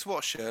 Well, guess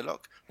what,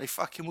 Sherlock? They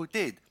fucking well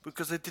did,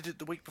 because they did it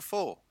the week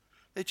before.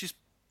 They're just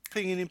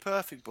pinging in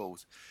perfect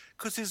balls,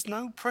 because there's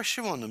no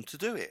pressure on them to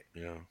do it.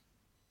 Yeah.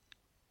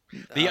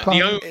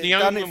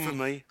 Done it for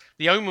me.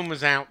 The Omen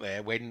was out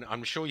there when,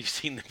 I'm sure you've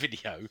seen the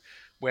video,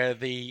 where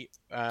the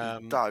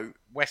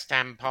West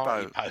Ham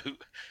party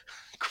boat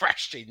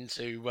crashed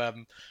into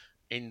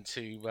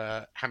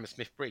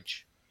Hammersmith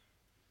Bridge.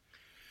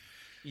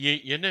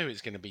 You knew it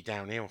was going to be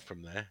downhill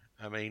from there.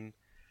 I mean,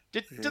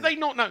 do they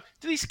not know?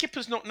 Do these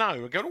skippers not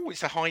know? Go, oh,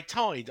 it's a high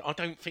tide. I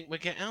don't think we'll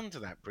get under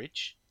that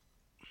bridge.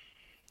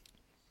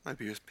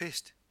 Maybe he was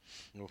pissed.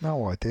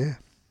 No idea.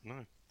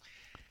 No.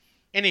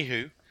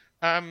 Anywho,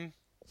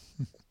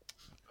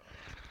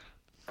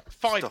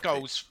 5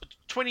 goals,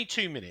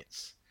 22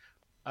 minutes.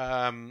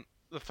 The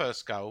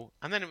first goal,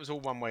 and then it was all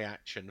one-way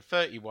action.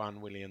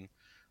 31, William.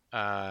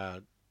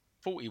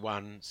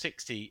 41,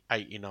 60,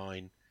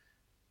 89.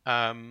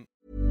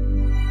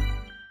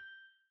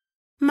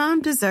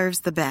 Mom deserves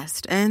the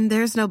best, and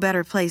there's no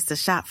better place to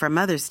shop for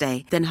Mother's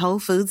Day than Whole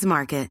Foods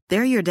Market.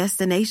 They're your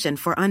destination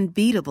for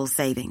unbeatable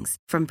savings,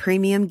 from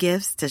premium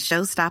gifts to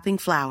show-stopping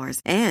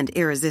flowers and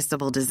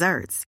irresistible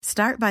desserts.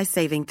 Start by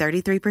saving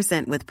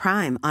 33% with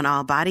Prime on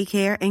all body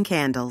care and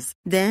candles.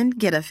 Then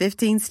get a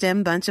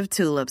 15-stem bunch of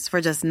tulips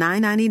for just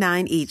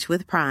 $9.99 each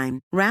with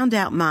Prime. Round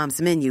out Mom's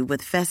menu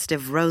with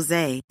festive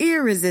rosé,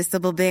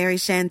 irresistible berry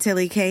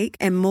chantilly cake,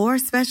 and more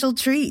special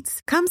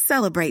treats. Come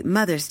celebrate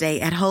Mother's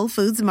Day at Whole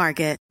Foods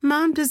Market.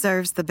 Mom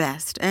deserves the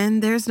best,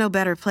 and there's no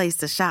better place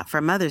to shop for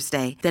Mother's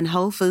Day than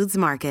Whole Foods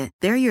Market.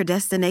 They're your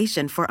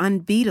destination for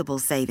unbeatable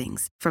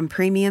savings, from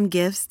premium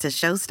gifts to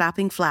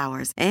show-stopping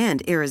flowers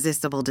and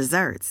irresistible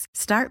desserts.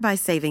 Start by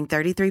saving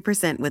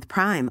 33% with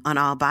Prime on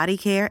all body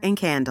care and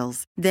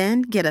candles.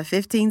 Then get a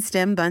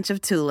 15-stem bunch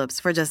of tulips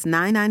for just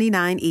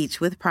 $9.99 each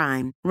with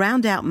Prime.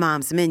 Round out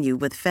Mom's menu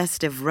with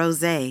festive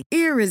rosé,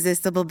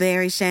 irresistible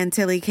berry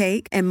chantilly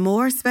cake, and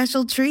more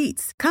special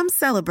treats. Come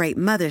celebrate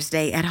Mother's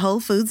Day at Whole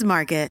Foods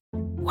Market.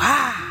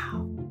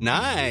 Wow.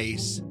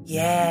 Nice.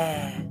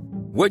 Yeah.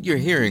 What you're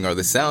hearing are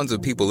the sounds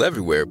of people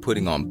everywhere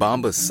putting on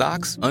Bombas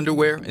socks,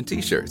 underwear, and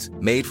T-shirts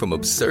made from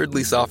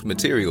absurdly soft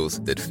materials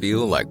that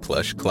feel like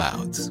plush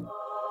clouds.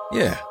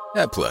 Yeah,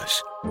 that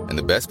plush. And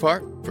the best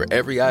part? For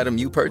every item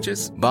you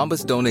purchase,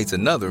 Bombas donates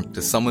another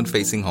to someone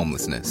facing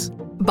homelessness.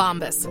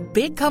 Bombas.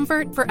 Big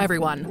comfort for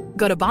everyone.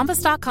 Go to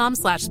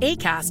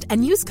bombas.com/ACAST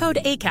and use code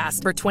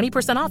ACAST for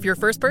 20% off your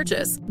first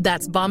purchase.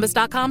 That's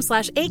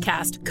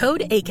bombas.com/ACAST.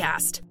 Code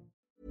ACAST.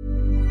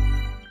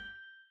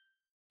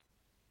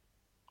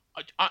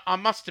 I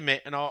must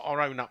admit, and I'll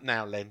own up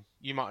now, Len,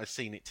 you might have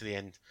seen it to the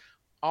end.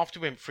 After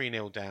we went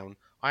 3-0 down,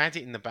 I had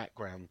it in the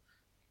background,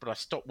 but I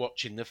stopped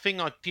watching. The thing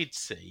I did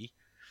see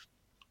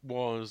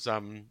was...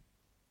 I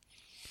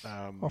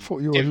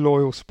thought you were a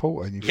loyal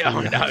supporter. And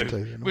I know.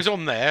 It was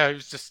on there. It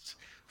was just...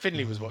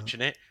 Finley was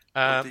watching it.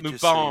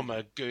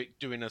 Mubama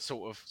doing a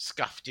sort of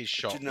scuffed his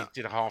shot. He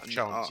did a half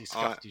chance. He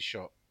scuffed his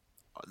shot.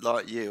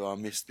 Like you, I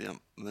missed the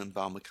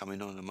Mubama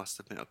coming on. I must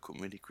admit, I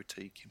couldn't really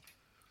critique him.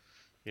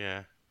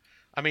 Yeah.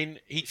 I mean,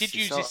 he did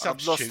use his substitutes.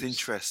 I've lost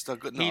interest.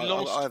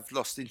 I've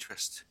lost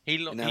interest. He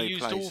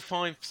used all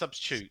 5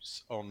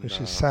 substitutes on... Which is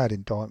a sad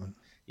indictment.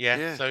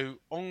 Yeah, so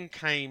on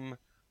came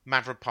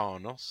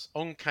Mavropanos,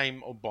 on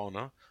came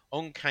Obona,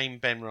 on came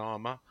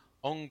Benrahma,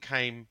 on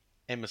came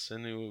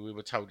Emerson, who we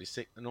were told is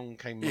sick, and on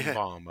came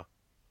Mubama.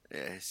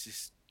 Yeah, it's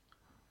just...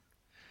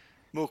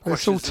 More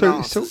questions than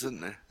answers,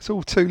 isn't there? It's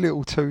all too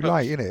little too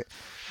late, isn't it?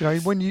 You know,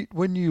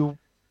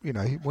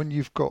 when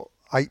you've got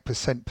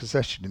 8%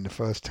 possession in the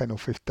first 10 or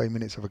 15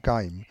 minutes of a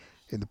game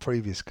in the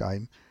previous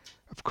game,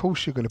 of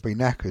course you're going to be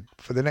knackered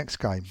for the next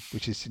game,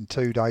 which is in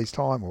 2 days'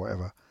 time or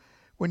whatever.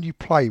 When you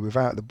play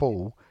without the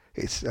ball,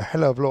 it's a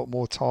hell of a lot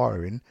more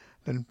tiring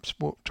than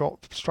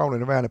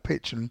strolling around a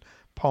pitch and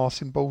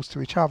passing balls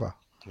to each other.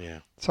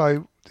 Yeah.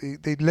 So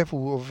the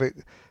level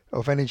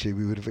of energy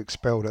we would have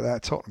expelled at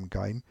that Tottenham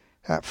game,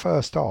 that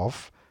first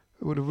half,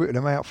 it would have written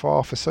them out for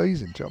half a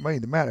season. Do you know what I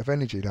mean? The amount of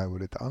energy they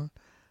would have done,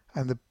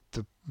 and the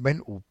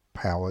mental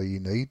power you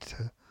need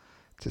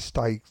to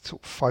stay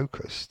sort of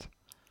focused.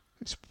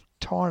 It's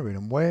tiring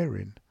and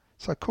wearing.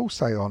 So of course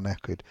they are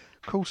knackered.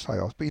 Of course they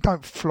are. But you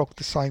don't flog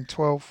the same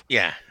 12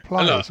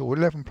 players or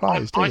 11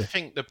 players, do you? I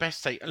think the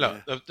best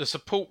the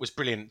support was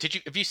brilliant.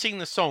 Have you seen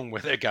the song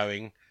where they're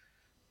going,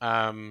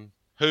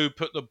 who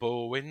put the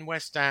ball in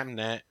West Ham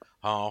net?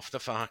 Half the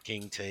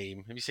fucking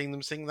team. Have you seen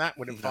them sing that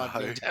when it's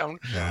 5-0 down?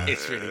 No.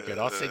 It's really good.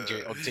 I'll send you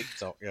it on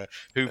TikTok. Yeah.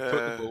 Who put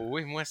the ball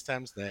in West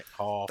Ham's net?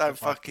 Half don't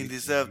fucking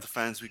deserve the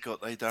fans we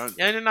got. They don't.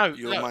 Yeah, no.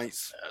 Your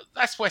mates.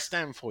 That's West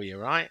Ham for you,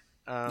 right?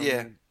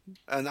 Yeah.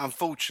 And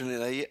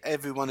unfortunately,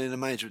 everyone in the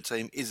management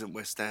team isn't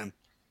West Ham.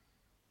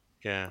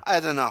 Yeah. I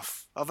had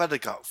enough. I've had a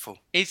gutful.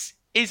 Is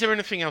there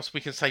anything else we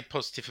can say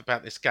positive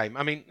about this game?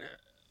 I mean,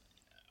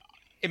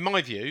 in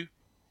my view,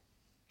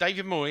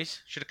 David Moyes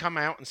should have come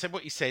out and said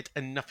what he said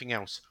and nothing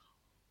else.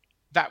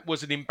 That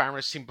was an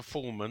embarrassing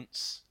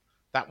performance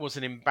that was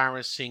an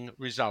embarrassing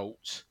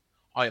result.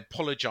 I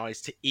apologise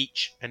to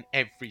each and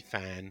every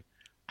fan,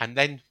 and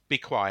then be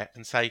quiet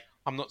and say,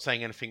 I'm not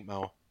saying anything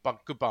more,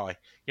 but goodbye.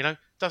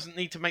 Doesn't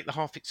need to make the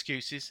half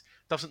excuses,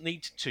 doesn't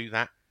need to do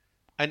that.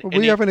 And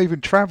we haven't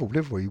even travelled,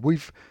 have we?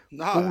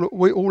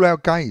 All our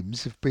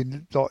games have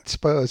been like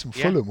Spurs and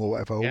Fulham or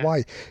whatever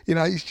away.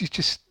 It's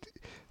just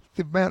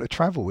the amount of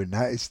travel in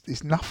that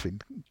is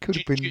nothing. Could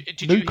have been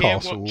Did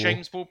Newcastle. you hear what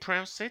James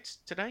Ward-Prowse said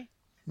today?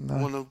 No.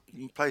 Want to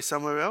play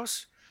somewhere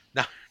else?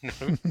 No.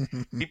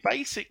 He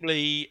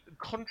basically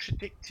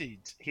contradicted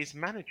his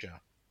manager.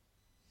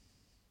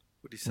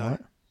 What did he say?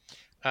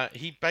 Right.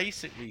 He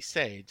basically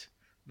said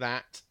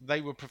that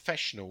they were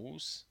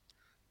professionals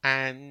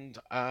and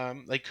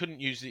they couldn't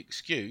use the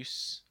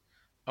excuse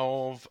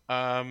of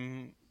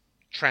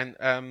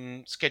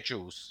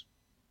schedules.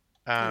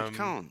 No, you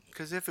can't,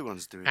 because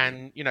everyone's doing it.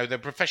 And, they're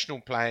professional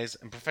players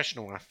and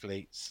professional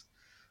athletes.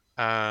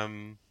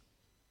 And,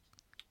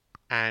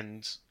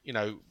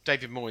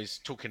 David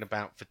Moyes talking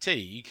about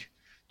fatigue,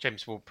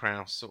 James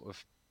Ward-Prowse sort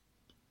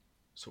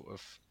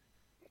of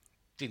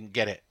didn't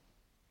get it.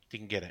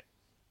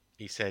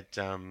 He said,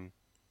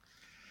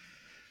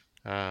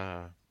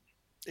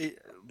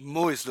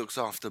 Moyes looks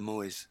after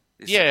Moyes.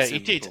 Yeah, he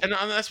did, and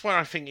that's why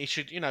I think he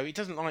should. He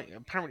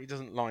apparently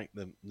doesn't like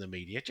the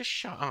media. Just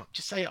shut up.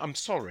 Just say, I'm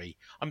sorry.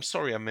 I'm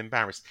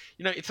embarrassed.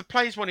 If the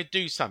players want to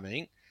do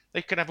something,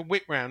 they could have a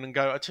whip round and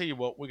go, I tell you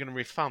what, we're going to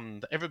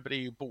refund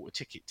everybody who bought a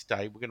ticket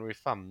today. We're going to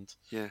refund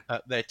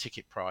their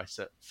ticket price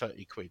at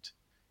 30 quid.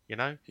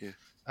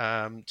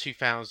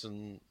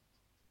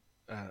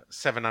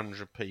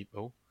 2,700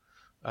 people.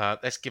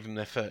 Let's give them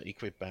their 30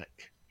 quid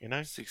back.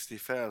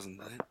 60,000.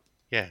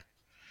 Yeah,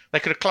 they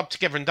could have clubbed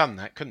together and done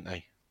that, couldn't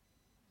they?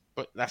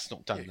 But that's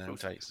not done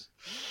nowadays.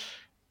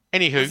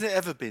 Anywho, has it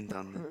ever been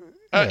done?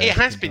 It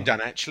has been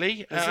done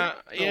actually.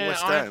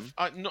 West Ham?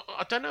 I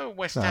don't know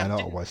West No, Ham.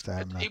 not West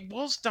Ham. No. It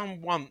was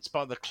done once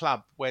by the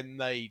club when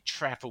they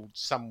travelled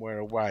somewhere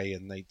away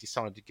and they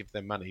decided to give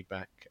their money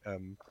back.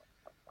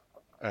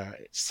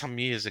 Some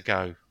years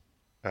ago.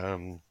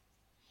 You'll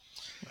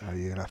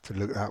have to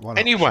look that one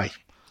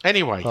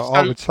Anyway,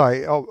 up. So,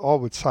 I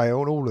would say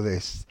on all of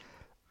this,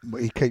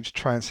 he keeps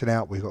trouncing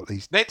out. We've got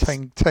these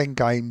 10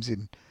 games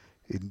in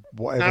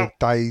whatever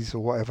days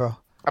or whatever.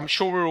 I'm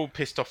sure we're all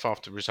pissed off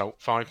after the result,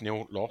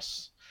 5-0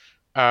 loss.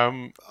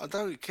 I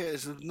don't care.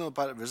 It's not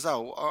about the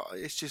result.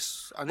 It's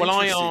just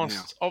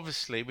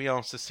obviously, we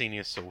asked the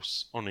senior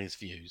source on his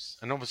views,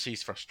 and obviously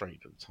he's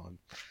frustrated at the time.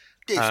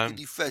 This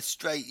really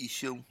frustrates you,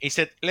 Sean. He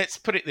said, let's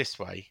put it this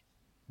way.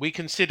 We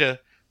consider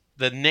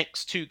the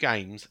next 2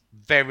 games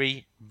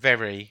very,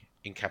 very,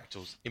 in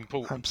capitals,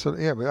 important.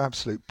 Absolutely, yeah, but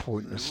absolute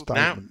pointless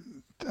statement.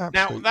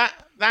 Now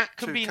that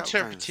can be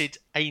interpreted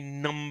a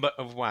number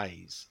of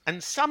ways,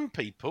 and some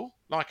people,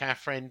 like our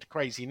friend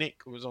Crazy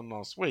Nick, who was on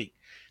last week,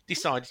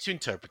 decided to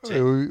interpret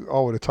it. I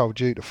would have told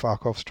you to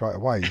fuck off straight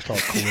away. You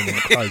start calling him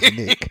Crazy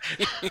Nick.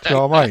 Do you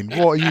know what I mean?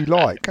 What are you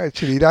like?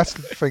 Actually, that's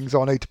the things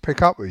I need to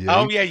pick up with you.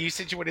 Oh yeah, you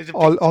said you wanted to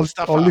pick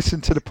stuff up. I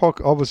listened to the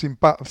podcast. I was in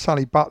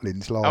Sunny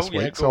Butlins last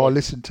week, so I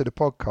listened to the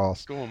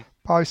podcast. Go on.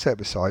 Both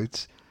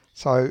episodes.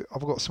 So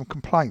I've got some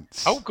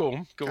complaints. Oh, go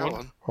on.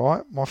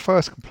 Right, my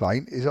first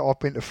complaint is that I've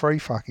been to 3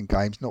 fucking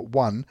games, not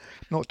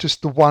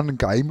just the one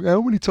game.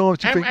 How many times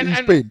do you think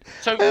he's been?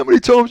 So how many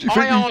times do you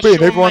think he's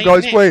been? Everyone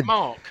goes, Nick, when?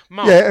 Mark.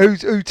 Yeah,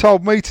 who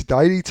told me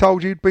today? He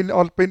told you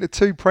I'd been to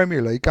 2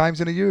 Premier League games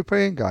and a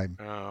European game.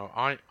 Oh,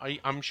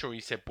 I'm sure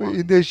he said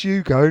 1. There's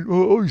you going,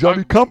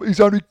 he's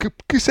only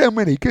guess how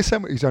many?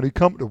 He's only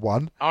come to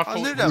 1. I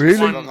knew that really?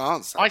 was a long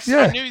answer. I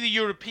knew the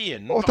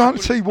European. I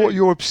don't see what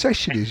your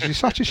obsession is. You're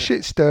such a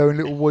shit-stirring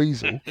little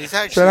weasel. He's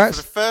actually, for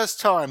the first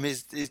time,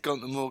 he's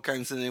gone to more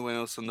games than anyone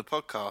else on the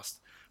podcast.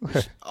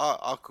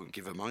 I couldn't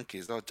give a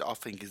monkeys. I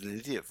think he's an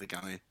idiot for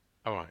going.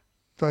 All right.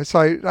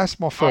 So that's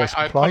my first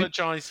complaint. I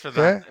apologise for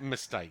that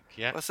mistake.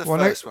 Yeah. What's the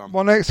first one?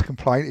 My next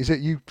complaint is that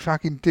you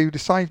fucking do the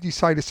same. You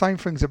say the same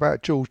things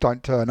about George.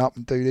 Don't turn up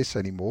and do this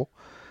anymore.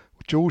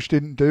 George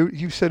didn't do.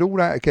 You said all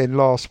that again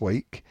last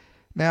week.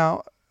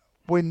 Now,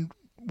 when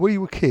we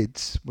were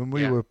kids, when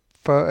we were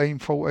 13,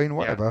 14,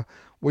 whatever,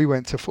 we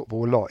went to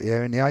football a lot.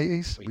 Yeah, in the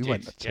 80s, we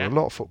went to a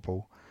lot of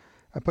football.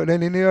 But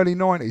then in the early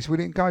 90s, we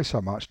didn't go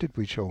so much, did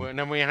we, Sean? Well, and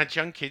then we had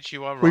young kids,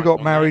 you are right. We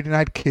got married and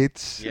had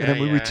kids, and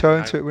then we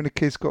returned to it when the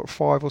kids got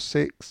 5 or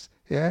 6,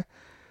 yeah?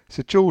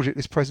 So George, at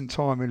this present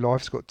time in life,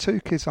 has got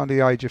 2 kids under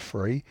the age of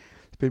 3. He's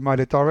been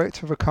made a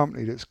director of a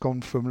company that's gone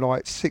from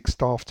like 6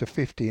 staff to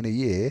 50 in a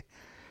year,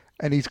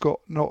 and he's got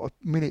not a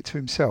minute to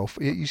himself.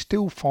 Yet you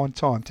still find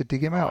time to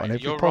dig him out on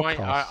every podcast.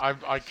 Right.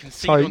 I can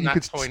see so on you that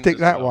could point stick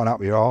that well. one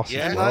up your arse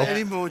as well.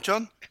 Any more,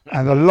 John?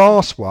 And the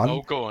last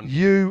one, go on.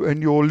 You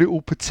and your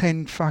little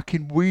pretend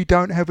fucking, we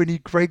don't have any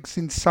Gregs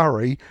in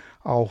Surrey.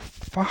 Oh,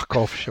 fuck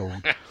off,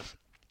 Sean.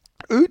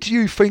 Who do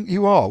you think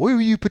you are? Who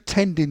are you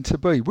pretending to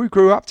be? We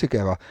grew up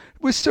together.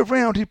 We're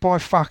surrounded by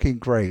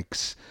fucking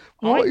Gregs.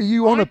 What are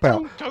you on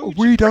about?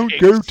 We don't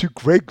go to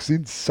Greg's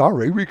in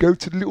Surrey. We go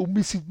to the little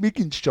Mrs.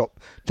 Miggins shop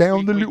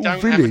down the little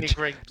village.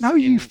 No,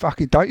 you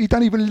fucking don't. You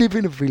don't even live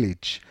in a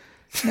village.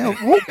 Now,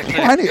 what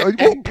planet?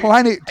 What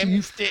planet do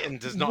you?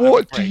 Does not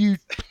What have a do you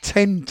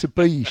pretend to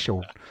be,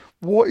 Sean?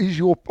 What is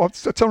your?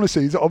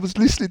 Honestly, I was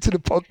listening to the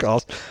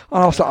podcast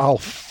and I was like, "Oh,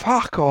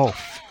 fuck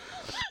off!"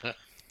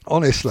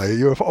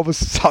 Honestly, I was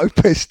so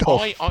pissed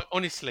off. I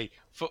honestly,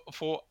 for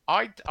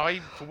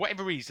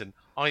whatever reason,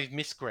 I've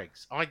missed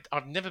Greg's.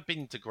 I've never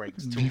been to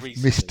Greg's till You've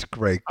recently. missed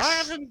Greg's. I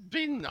haven't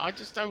been. I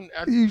just don't.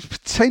 You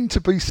pretend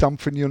to be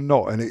something you're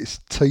not, and it's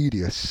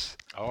tedious.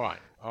 All right.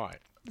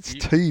 It's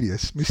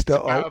tedious, Mister.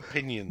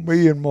 Opinions.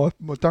 Me and my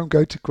don't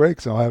go to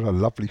Greg's. I had a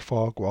lovely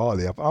foie gras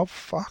there. Oh,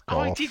 fuck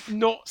off! I did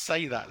not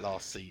say that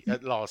last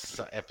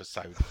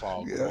episode.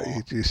 Foie gras.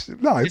 Yeah,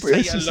 but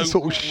this is the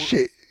sort of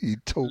shit you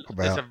talk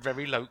about. There's a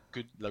very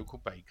good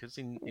local bakers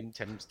in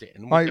Thames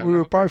Ditton. Mate, we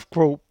were both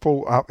brought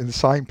up in the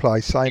same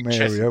place, same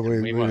area.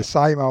 We were the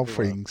same old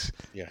things.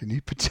 Yeah. And you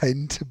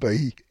pretend to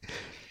be.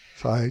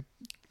 So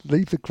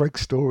leave the Greg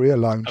story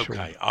alone, Sean.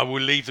 Okay, I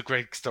will leave the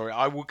Greg story.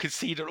 I will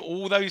concede on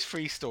all those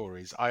 3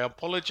 stories. I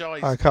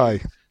apologise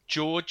to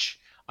George.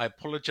 I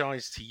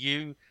apologise to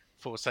you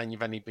for saying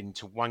you've only been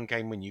to 1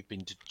 game when you've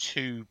been to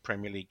 2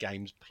 Premier League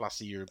games plus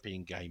a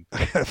European game.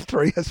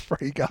 3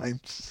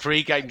 games.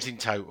 3 games in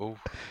total.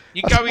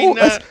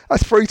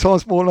 That's 3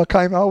 times more than I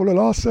came all of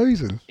last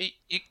season.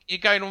 You're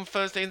going on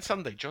Thursday and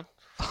Sunday, John?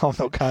 I'm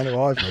not going to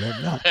either of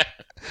them, no.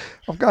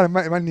 I'm going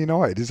to Man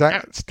United. Is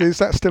that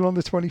still on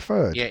the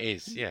 23rd? Yeah, it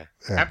is, yeah.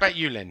 How about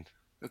you, Len?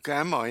 Okay,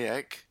 am I,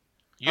 Eck?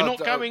 You're not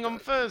going on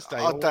Thursday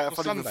I or doubt if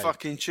I'd Sunday? even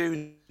fucking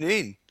tune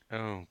in.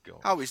 Oh, God.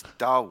 Oh, it's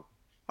dull.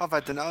 I've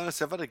had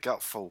a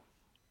gutful.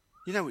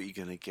 You know what you're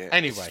going to get.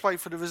 Anyway. Just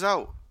wait for the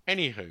result.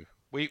 Anywho,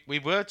 we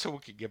were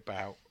talking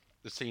about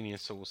the senior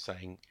source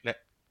saying,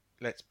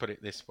 let's put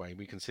it this way,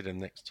 we consider the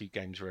next 2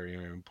 games very,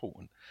 very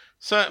important.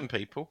 Certain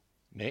people,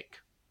 Nick,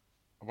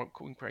 I won't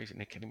call him Crazy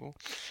Nick anymore.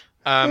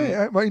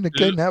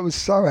 That was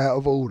so out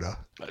of order.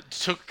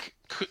 Took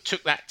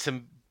that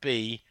to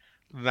be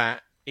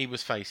that he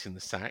was facing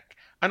the sack.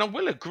 And I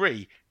will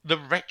agree, the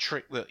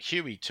rhetoric that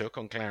Huey took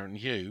on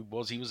Clarence Hugh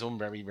was he was on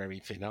very, very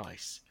thin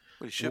ice.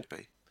 Well, he should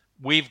be.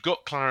 We've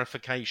got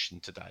clarification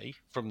today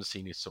from the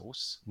senior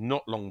source,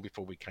 not long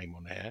before we came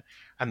on air,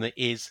 and that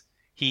is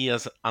he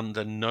is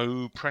under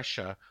no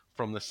pressure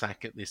from the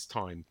sack at this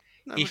time.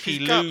 No, if he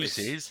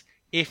loses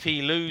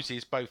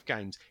both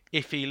games,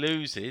 if he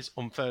loses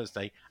on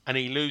Thursday and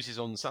he loses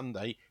on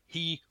Sunday,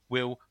 he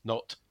will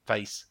not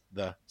face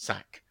the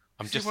sack.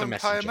 I'm just a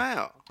messenger. Pay him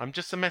out. I'm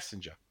just a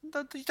messenger.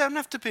 No, you don't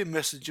have to be a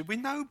messenger. We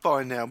know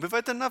by now. We've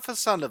had enough of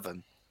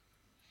Sullivan.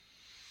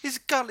 He's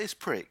a gutless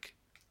prick.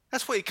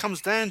 That's what it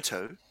comes down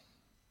to.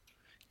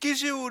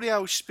 Gives you all the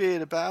old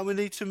spiel about we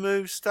need to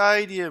move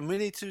stadium,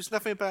 it's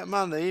nothing about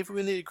money, if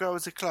we need to grow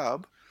as a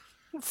club.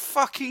 Well,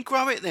 fucking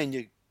grow it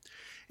then,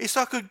 It's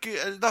like a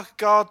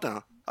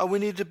gardener. Oh, we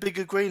need a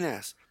bigger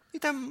greenhouse. He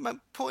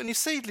don't put any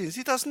seedlings.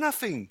 He does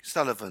nothing,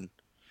 Sullivan.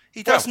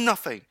 He does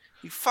nothing.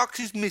 He fucks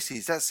his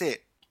missus, that's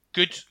it.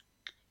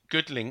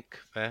 Good link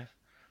there,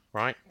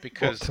 right?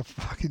 Because what the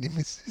fucking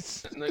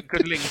missus?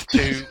 Good link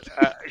to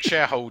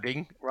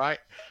shareholding, right?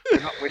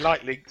 We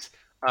like links.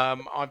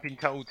 I've been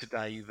told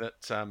today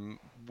that an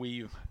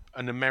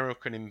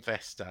American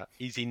investor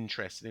is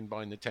interested in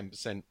buying the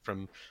 10%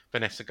 from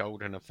Vanessa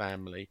Gold and her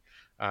family,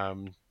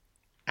 and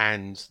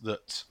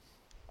that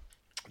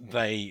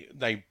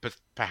they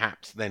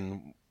perhaps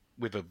then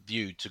with a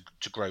view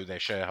to grow their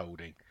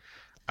shareholding.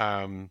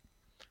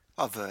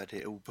 I've heard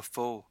it all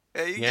before.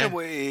 You know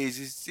what it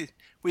is?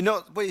 We're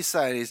not. What you're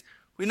saying is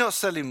we're not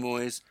selling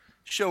Moyes.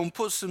 Sean,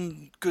 put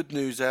some good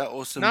news out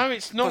or some. No,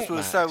 it's not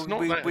that. So it's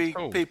not that at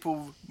all.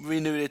 People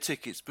renew their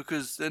tickets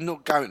because they're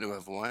not going to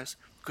otherwise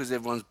because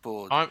everyone's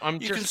bored.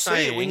 I'm you just can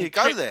saying, see it when you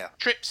go there.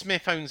 Trip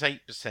Smith owns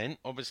 8%.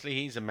 Obviously,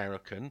 he's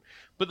American,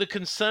 but the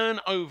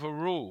concern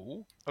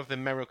overall of the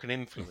American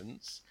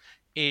influence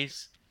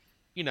is,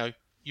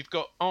 you've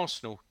got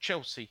Arsenal,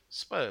 Chelsea,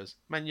 Spurs,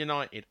 Man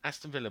United,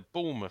 Aston Villa,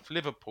 Bournemouth,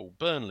 Liverpool,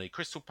 Burnley,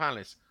 Crystal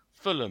Palace,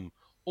 Fulham,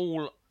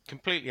 all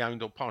completely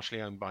owned or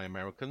partially owned by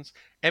Americans.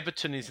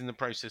 Everton is in the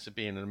process of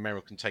being an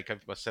American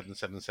takeover by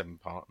 777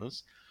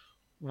 partners.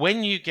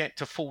 When you get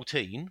to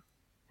 14,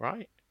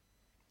 right?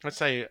 Let's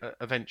say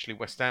eventually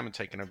West Ham are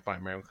taken over by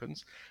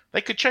Americans.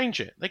 They could change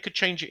it. They could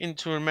change it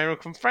into an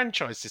American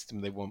franchise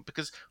system they want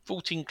because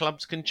 14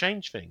 clubs can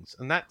change things.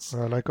 And that's...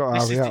 Well, they've got to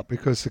hurry up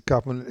because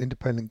the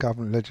independent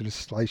government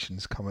legislation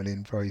is coming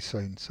in very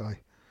soon. So,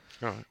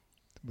 right.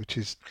 Which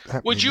is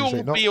happening. Would you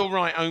all be all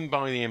right owned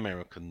by the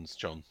Americans,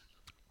 John?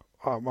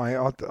 Mate,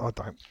 I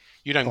don't.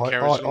 You don't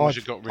care as long as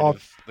you got rid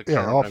of the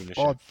current ownership?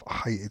 I've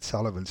hated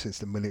Sullivan since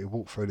the minute he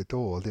walked through the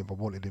door. I didn't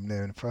wanted him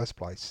there in the first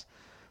place.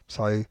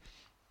 So,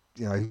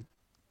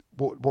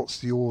 what's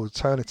the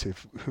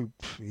alternative?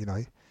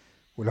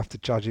 We'll have to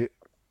judge it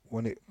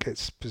when it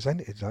gets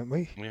presented, don't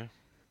we? Yeah.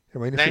 I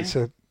mean,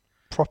 if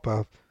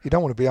proper. You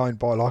don't want to be owned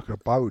by like a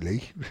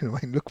Bowley. I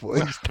mean, look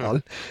what he's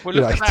done. Well,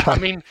 look at that. I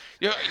mean,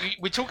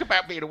 we talk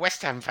about being a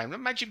West Ham fan.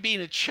 Imagine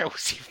being a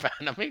Chelsea fan.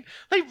 I mean,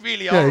 they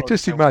really are. Yeah,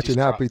 just imagine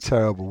that'd be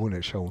terrible, wouldn't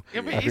it, Sean?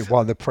 Yeah, Having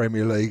won the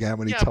Premier League, how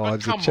many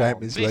times the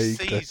Champions League?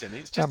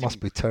 That must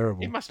be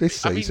terrible.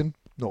 This season,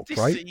 not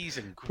great.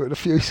 But a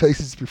few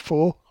seasons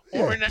before.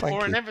 Or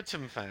an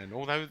Everton fan,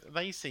 although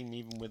they seem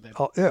even with their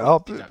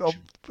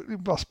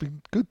it must be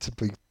good to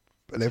be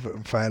an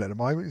Everton fan at the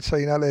moment,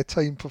 seeing how their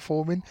team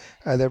performing,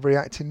 how they're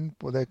reacting,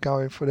 what they're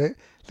going for.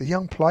 The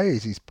young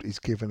players he's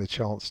given a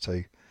chance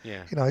to.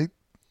 Yeah. You know,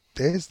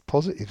 there's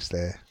positives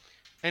there.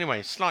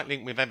 Anyway, slight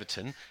link with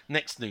Everton.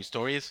 Next news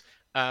story is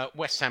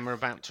West Ham are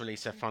about to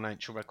release their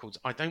financial records.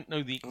 I don't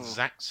know the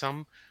exact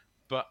sum,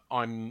 but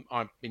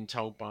I've been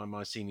told by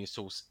my senior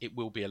source it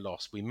will be a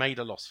loss. We made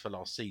a loss for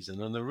last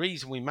season, and the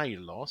reason we made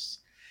a loss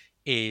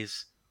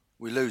is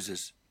we're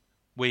losers.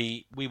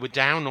 We were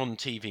down on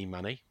TV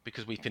money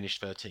because we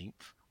finished 13th.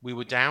 We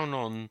were down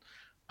on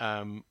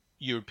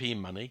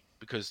European money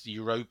because the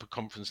Europa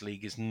Conference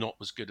League is not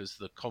as good as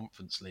the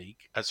Conference League.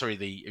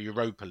 The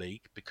Europa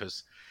League,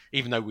 because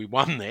even though we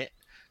won it,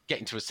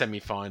 getting to a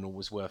semi-final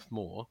was worth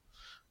more.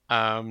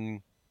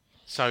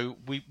 So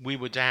we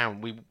were down.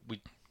 We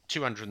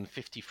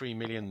 253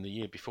 million the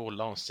year before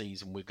last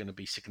season. We're going to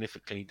be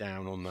significantly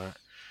down on that.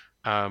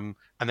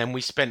 And then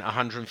we spent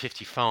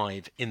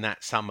 155 in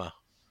that summer.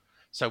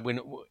 So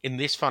in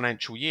this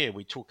financial year,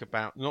 we talk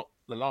about not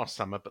the last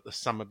summer, but the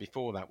summer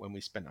before that when we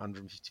spent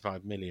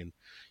 155 million.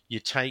 You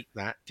take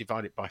that,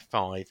 divide it by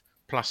 5,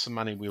 plus the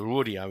money we were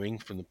already owing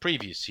from the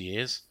previous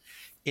years.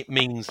 It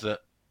means that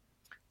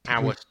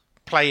our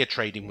player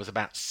trading was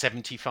about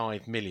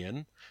 75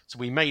 million. So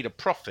we made a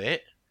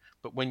profit,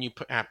 but when you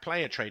put our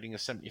player trading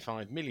of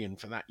 75 million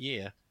for that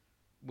year,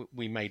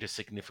 we made a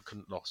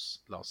significant loss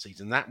last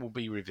season. That will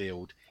be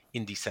revealed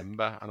in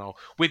December, and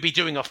we'll be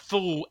doing a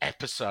full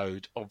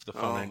episode of the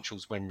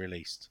financials when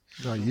released.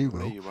 No, you will.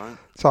 No, you won't.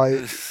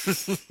 So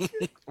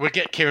we'll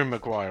get Kieran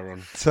Maguire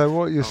on. So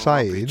what you're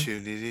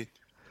saying?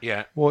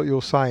 Yeah. What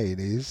you're saying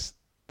is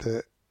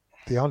that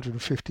the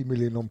 150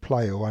 million on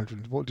player, or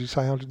 100, what did you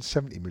say?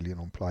 170 million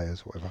on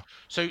players, whatever.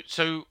 So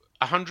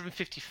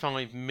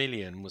 155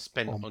 million was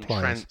spent on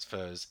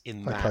transfers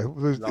in that.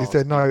 Okay, is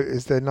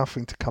there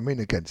nothing to come in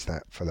against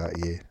that for that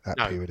year,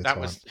 period of time?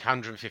 That was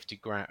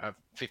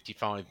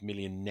 55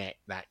 million net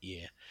that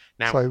year.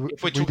 Now, so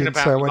if we're we talking didn't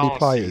about sell any last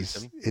players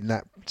season, in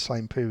that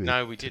same period.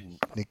 No, we didn't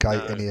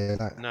negate any of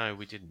that. No,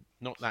 we didn't.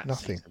 Not that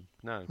Nothing. season.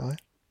 No.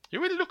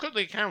 You really look at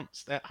the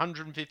accounts. They're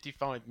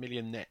 155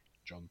 million net,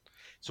 John.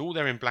 It's all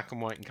there in black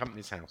and white in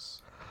Company's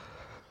House.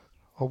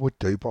 I would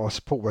do, but I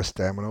support West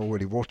Ham and I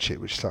already watch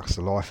it, which sucks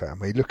the life out of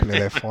me. Looking at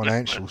their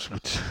financials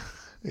would,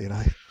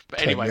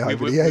 But anyway,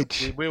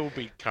 we will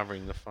be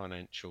covering the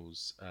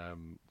financials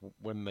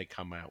when they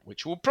come out,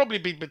 which will probably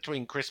be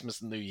between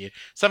Christmas and New Year.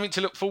 Something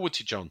to look forward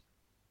to, John.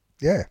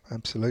 Yeah,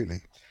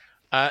 absolutely.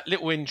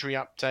 Little injury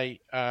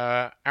update.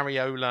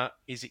 Areola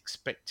is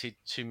expected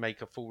to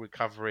make a full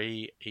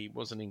recovery. He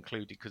wasn't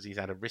included because he's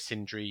had a wrist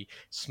injury,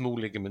 small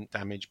ligament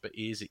damage, but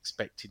he is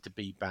expected to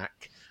be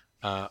back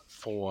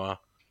for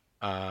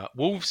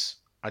Wolves.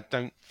 I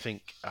think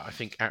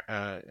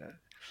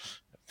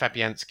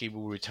Fabianski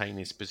will retain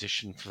his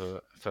position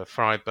for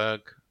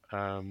Freiburg.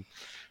 And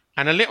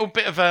a little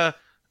bit of a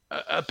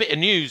bit of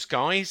news,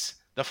 guys.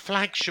 The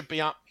flag should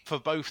be up for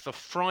both the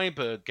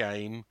Freiburg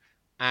game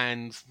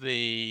and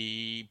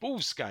the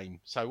Wolves game.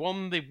 So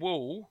on the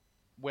wall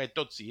where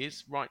Dodsey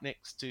is, right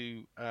next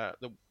to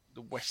the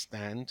West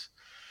Stand,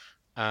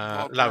 what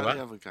about lower.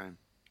 The other game?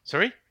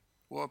 Sorry?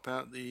 What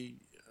about the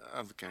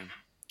other game?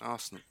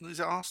 Arsenal.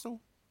 Is it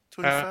Arsenal?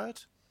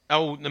 23rd?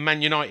 The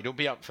Man United. It'll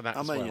be up for that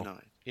as well. Man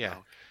United. Yeah.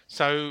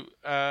 So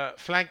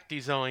flag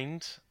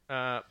designed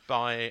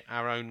by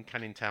our own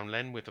Canning Town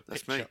Len with a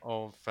picture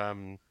of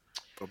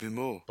Bobby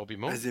Moore.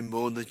 As in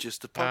more than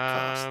just a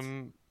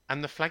podcast.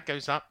 And the flag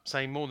goes up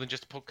saying more than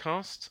just a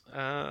podcast.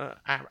 Our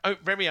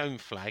very own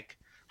flag.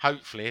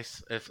 Hopefully,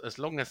 as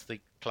long as the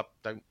club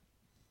don't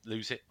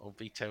lose it or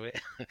veto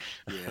it.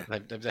 Yeah.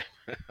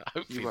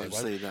 Hopefully you won't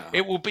see that.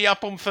 It will be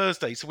up on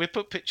Thursday. So we'll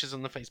put pictures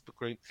on the Facebook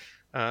group.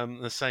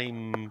 The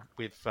same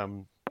with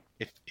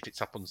if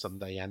it's up on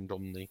Sunday and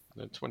on the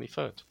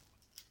 23rd.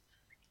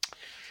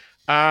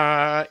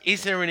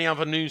 Is there any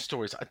other news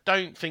stories? I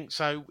don't think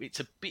so. It's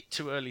a bit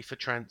too early for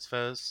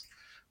transfers.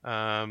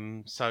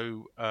 Well,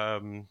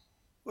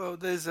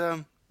 there's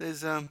the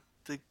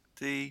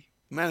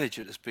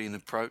manager that's been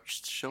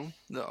approached, Sean,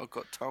 that I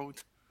got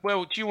told.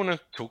 Well, do you want to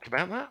talk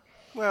about that?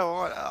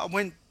 Well,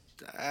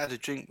 I had a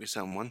drink with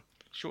someone.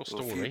 Short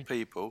story. A few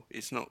people.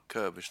 It's not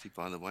Kirbishley,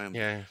 by the way.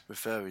 I'm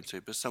referring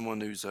to, but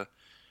someone who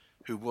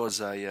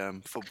was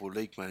a football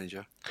league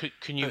manager.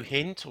 Can you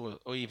hint or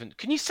even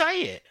can you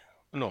say it?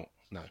 No.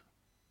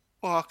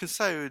 Well, I can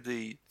say who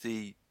the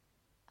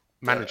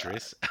manager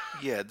is.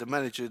 Yeah, the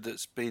manager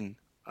that's been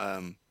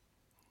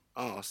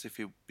asked if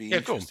he'll be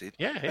interested.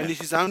 Yeah. And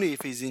this is only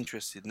if he's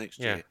interested next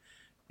year.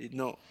 He's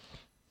not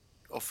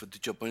offered the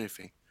job or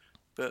anything.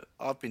 But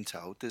I've been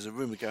told there's a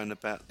rumour going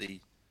about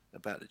the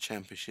about the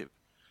championship.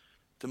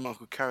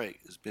 Michael Carrick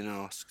has been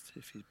asked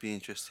if he'd be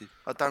interested.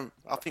 I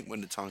think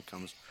when the time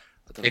comes,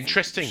 I don't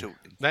Interesting. Think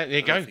There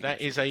you go.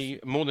 That is a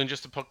more than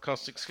just a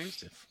podcast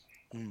exclusive.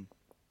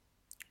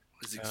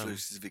 As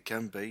exclusive as it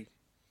can be.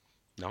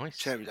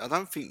 Nice. I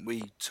don't think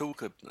we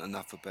talk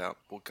enough about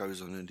what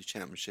goes on in the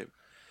championship.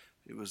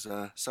 It was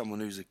someone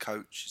who's a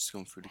coach. It's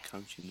gone through the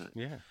coaching.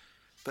 Yeah.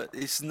 But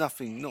it's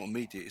nothing, not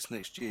immediate. It's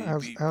next year.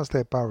 How's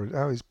their Borough?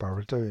 How is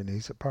Borough doing?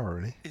 He's at Borough,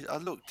 isn't he? I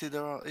looked.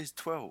 He's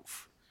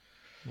 12.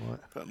 Right.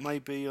 But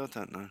maybe I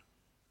don't know.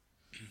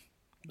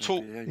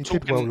 He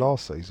did well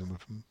last season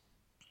with them.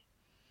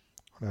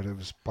 I know there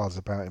was buzz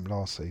about him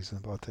last season,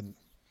 but I didn't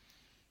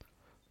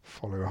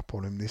follow up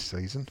on him this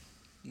season.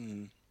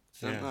 I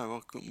don't know. I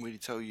couldn't really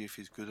tell you if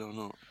he's good or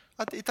not.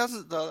 It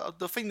doesn't.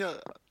 The thing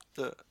that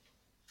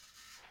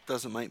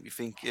doesn't make me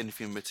think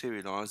anything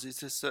materialise is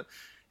just that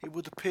it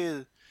would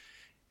appear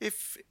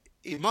if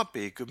he might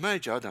be a good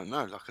manager. I don't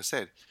know. Like I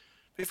said,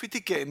 but if we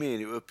did get him in,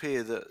 it would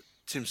appear that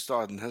Tim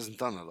Steidten hasn't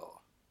done a lot.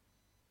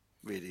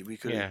 Really, we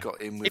could have got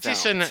him without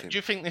Tim. Do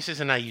you think this is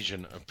an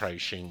agent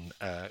approaching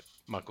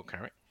Michael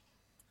Carrick?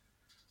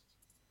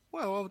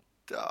 Well,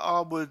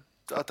 I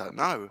don't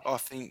know. I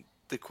think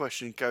the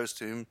question goes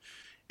to him: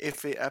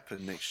 if it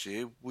happened next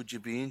year, would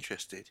you be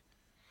interested?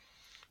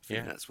 I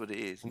think that's what it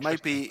is.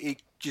 Maybe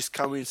it just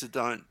coincides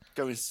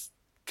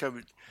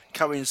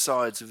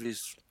with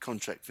his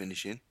contract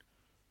finishing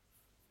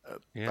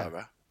at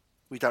Borough.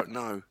 We don't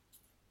know.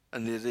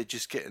 And they're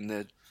just getting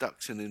their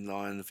ducks in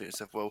line and think,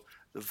 well,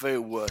 the very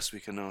worst we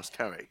can ask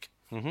Carrick.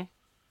 And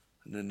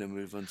then they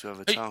move on to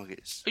other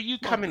targets. Are you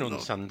coming on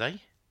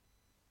Sunday?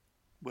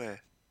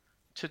 Where?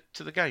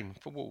 To the game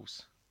for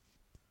Wolves.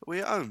 Are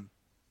we at home?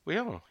 We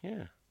are,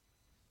 yeah.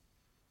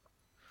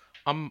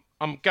 I'm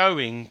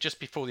going just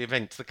before the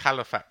event to the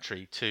Colour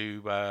Factory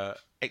to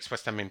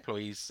ex-West Ham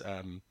employees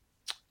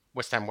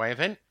West Ham Way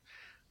event.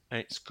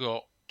 And it's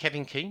got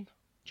Kevin Keane.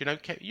 Do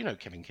you know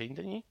Kevin Keane,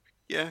 didn't you?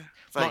 Yeah.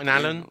 Martin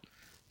Allen,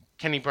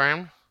 Kenny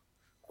Brown,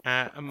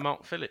 and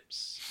Mark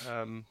Phillips.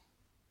 I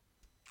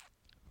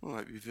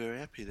might be very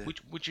happy there.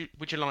 Would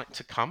you like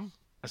to come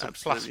as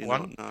Absolutely a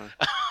 +1? Not, no.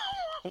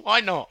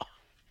 Why not?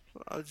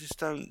 I just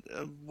don't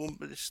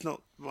want. It's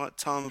not the right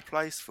time and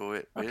place for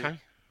it. Really. Okay,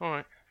 all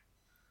right.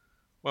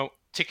 Well,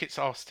 tickets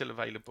are still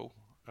available.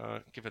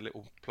 Give a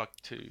little plug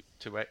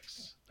to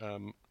X.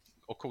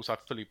 Of course,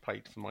 I've fully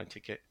paid for my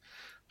ticket.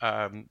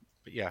 But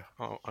yeah,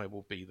 I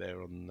will be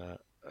there on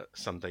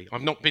Sunday.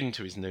 I've not been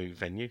to his new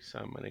venue, so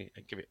I'm going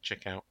to give it a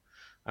check out.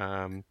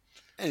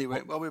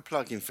 Anyway, while we're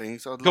plugging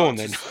things, I'd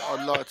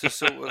like to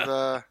sort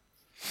of,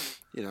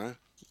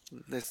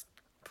 let's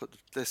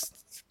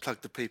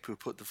plug the people who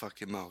put the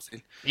fucking miles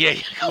in. Yeah.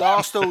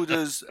 Last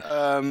orders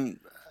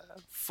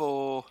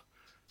for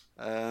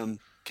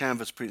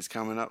canvas prints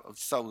coming up. I've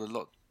sold a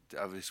lot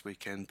over this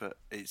weekend, but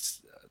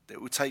it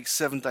will take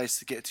 7 days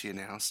to get to you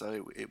now,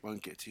 so it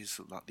won't get to you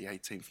sort of like the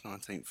 18th,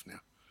 19th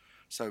now.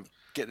 So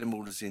get them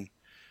orders in.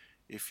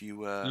 If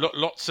you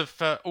lots of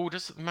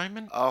orders at the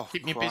moment. Oh,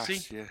 keeping you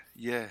busy.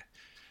 Yeah.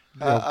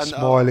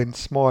 Smiling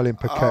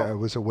Paqueta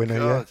was a winner.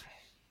 God. Yeah.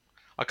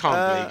 I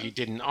can't believe you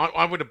didn't.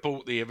 I would have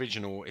bought the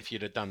original if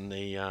you'd have done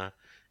the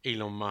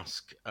Elon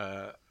Musk.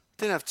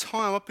 Didn't have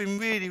time. I've been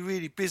really,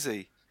 really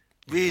busy.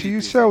 Do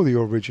you sell the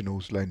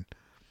originals, Len?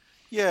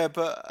 Yeah,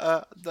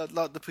 but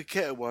like the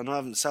Paqueta one, I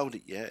haven't sold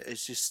it yet.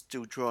 It's just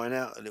still drying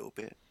out a little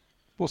bit.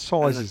 What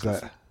size is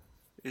that?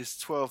 It's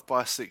 12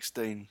 by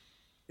 16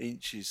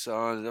 inches, so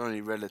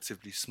only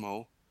relatively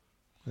small.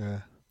 Yeah.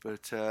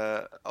 But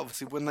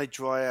obviously, when they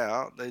dry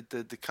out,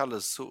 the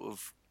colours sort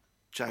of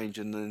change,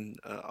 and then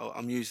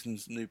I'm using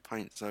new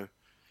paint, so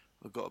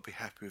I've got to be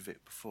happy with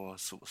it before I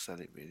sort of sell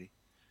it, really.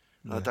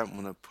 Yeah. I don't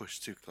want to push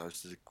too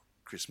close to the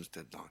Christmas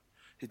deadline.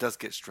 It does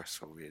get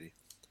stressful, really.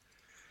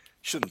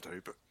 Shouldn't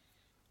do, but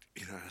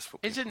that's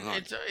what.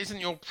 Isn't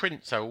your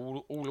print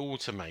so all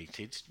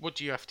automated? What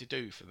do you have to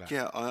do for that?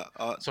 Yeah,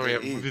 sorry,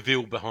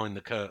 reveal behind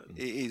the curtain.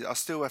 It is. I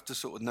still have to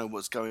sort of know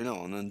what's going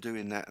on and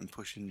doing that and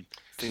pushing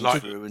things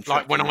through. And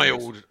like when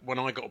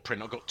I got a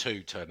print, I got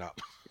 2 turn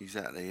up.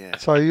 Exactly. Yeah.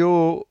 So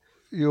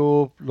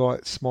you're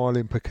like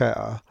Smiling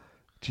Paqueta.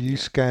 Do you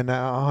scan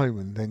that at home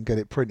and then get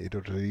it printed,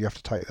 or do you have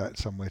to take that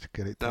somewhere to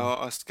get it done? No,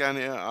 I scan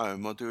it at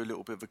home. I do a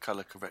little bit of a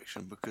colour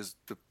correction because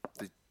the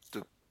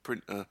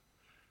printer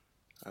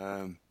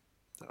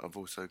that I've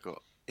also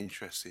got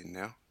interest in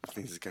now.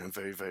 Things are going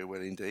very, very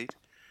well indeed.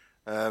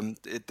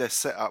 They're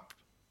set up.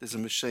 There's a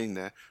machine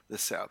there. They're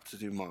set up to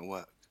do my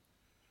work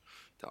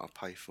that I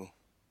pay for,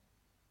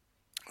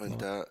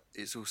 and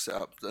it's all set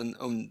up.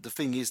 And the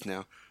thing is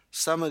now,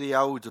 some of the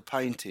older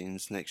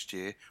paintings next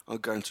year I'm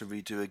going to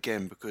redo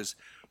again, because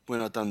when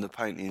I done the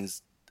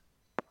paintings,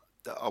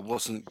 I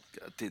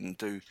didn't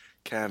do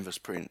canvas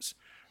prints,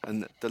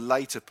 and the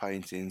later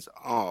paintings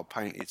are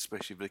painted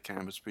especially with the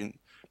canvas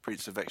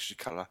prints of extra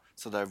colour,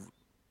 so they're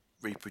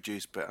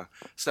reproduced better.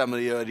 Some of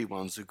the early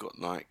ones have got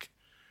like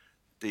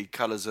the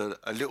colours are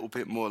a little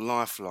bit more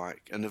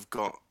lifelike, and have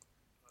got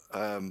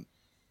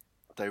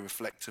they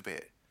reflect a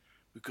bit,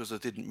 because I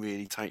didn't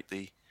really take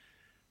the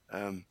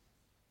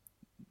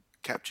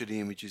capture the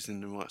images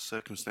in the right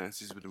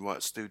circumstances with the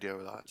right studio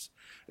lights.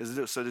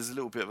 There's a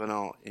little bit of an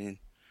art in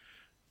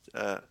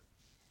the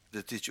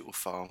digital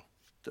file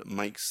that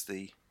makes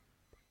the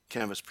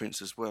canvas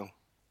prints as well.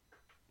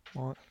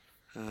 Right.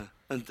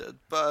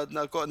 But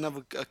I've got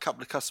a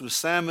couple of customers.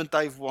 Sam and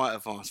Dave White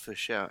have asked for a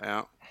shout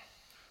out.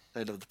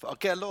 They love I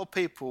get a lot of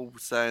people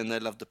saying they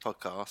love the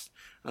podcast,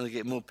 and I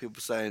get more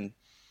people saying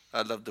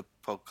I love the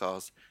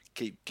podcast.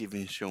 Keep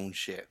giving Sean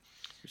shit.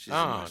 Which is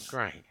nice.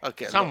 Great. I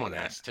get Someone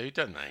has to,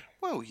 don't they?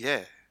 Well,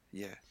 yeah.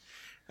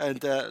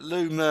 And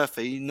Lou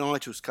Murphy,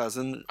 Nigel's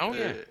cousin. Oh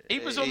yeah, he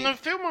was on the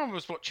film I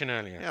was watching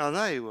earlier. Yeah, I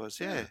know he was.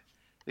 Yeah.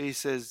 He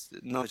says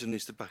Nigel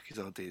needs to back his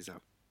ideas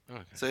up.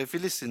 Okay. So if you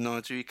listen,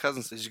 Nigel, your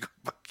cousin says you've got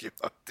to back your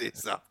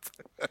ideas up.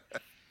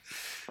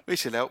 We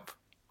should help.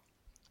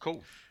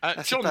 Cool.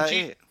 That's John, about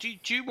do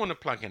you want to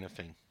plug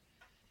anything?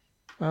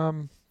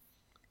 No,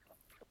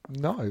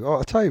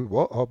 I'll tell you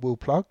what, I will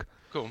plug.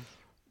 Cool.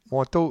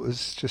 My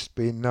daughter's just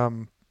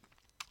been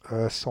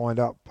signed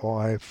up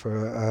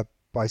for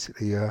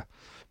basically a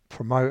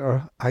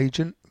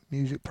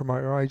music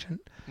promoter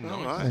agent.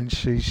 Nice. And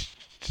she's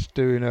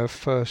doing her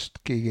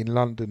first gig in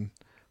London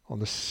on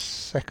the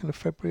 2nd of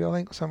February, I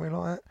think, or something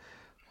like that.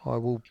 I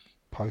will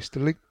post a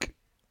link.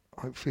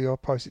 Hopefully I'll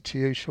post it to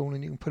you, Sean,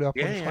 and you can put it up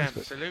on Facebook. Yeah,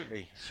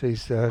 absolutely.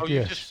 She's,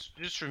 you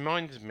just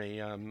reminded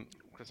me,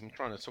 because I'm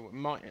trying to sort of,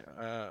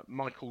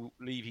 Michael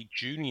Levy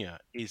Jr.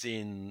 is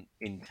in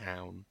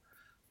town.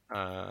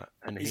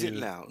 And is it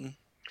Loughton?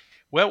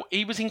 Well,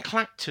 he was in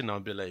Clacton, I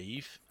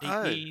believe.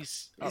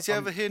 Is he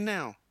over here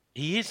now?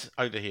 He is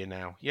over here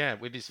now, yeah,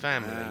 with his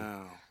family.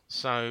 Wow.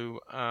 So,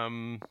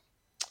 I'm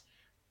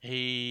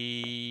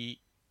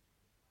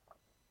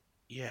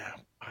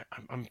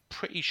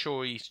pretty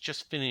sure he's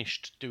just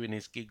finished doing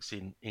his gigs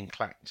in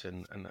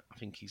Clacton, and I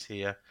think he's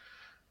here.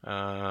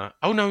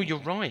 Oh no, you're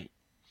right.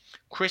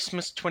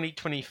 Christmas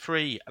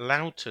 2023,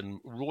 Loughton,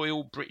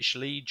 Royal British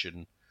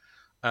Legion,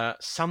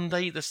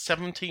 Sunday the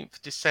 17th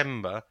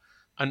December,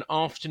 an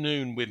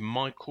afternoon with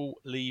Michael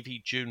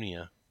Levy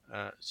Jr.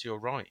 So you're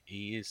right,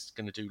 he is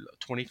going to do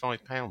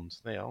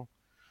 £25 there.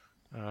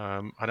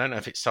 I don't know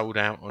if it's sold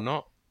out or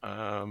not,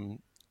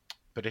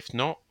 but if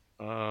not,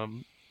 go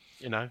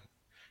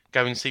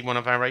and see one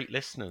of our 8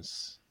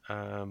 listeners.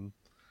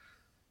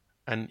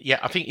 And yeah,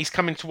 I think he's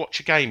coming to watch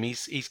a game.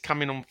 He's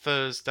coming on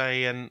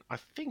Thursday and I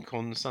think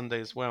on Sunday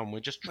as well. And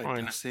we're just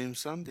trying to see him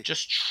Sunday.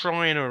 Just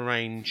trying to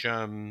arrange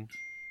a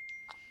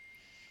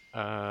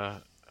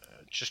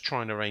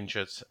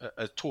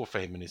tour for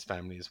him and his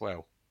family as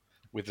well,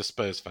 with the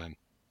Spurs fan.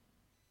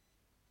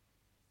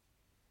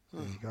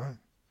 There you go.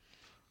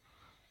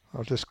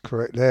 I'll just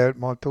correct there.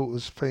 My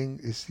daughter's thing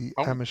is the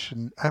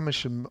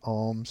Amersham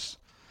Arms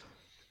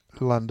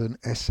London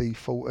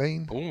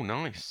SE14. Oh,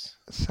 nice.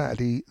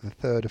 Saturday the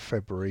 3rd of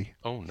February.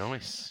 Oh,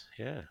 nice.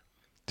 Yeah.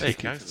 There you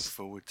go. To look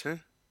forward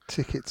to.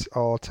 Tickets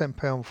are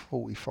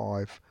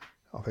 £10.45.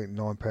 I think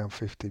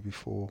 £9.50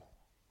 before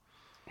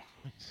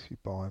you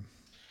buy them.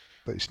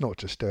 But it's not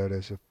just her.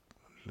 There's a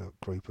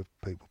group of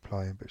people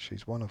playing, but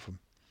she's one of them.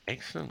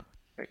 Excellent.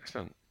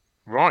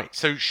 Right.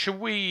 So, shall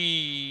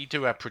we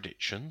do our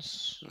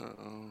predictions?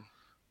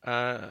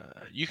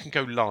 You can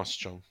go last,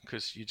 John,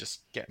 because you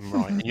just get them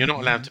right, and you're not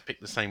allowed to pick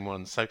the same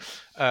one. So,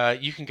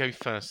 you can go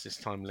first this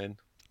time, Lynn.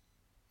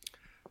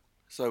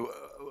 So,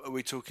 are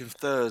we talking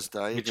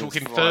Thursday? We're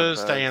talking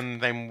Thursday and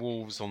then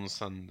Wolves on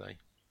Sunday.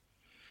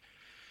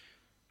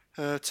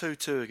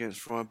 2-2 against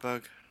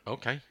Freiburg.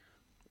 Okay.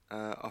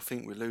 I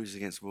think we lose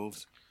against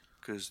Wolves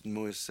because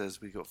Moyes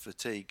says we got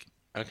fatigue.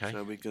 Okay.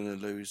 So we're going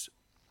to lose.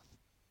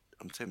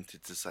 I'm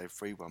tempted to say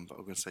 3-1, but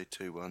I'm going to say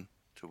 2-1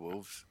 to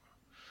Wolves.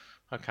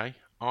 Okay.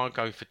 I'll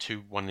go for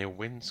 2 1-0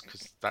 wins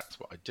because that's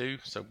what I do.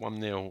 So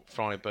 1-0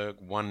 Freiburg,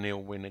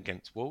 1-0 win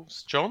against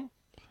Wolves. John?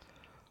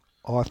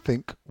 I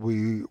think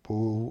we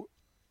will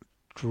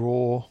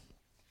draw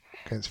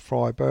against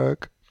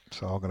Freiburg.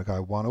 So I'm going to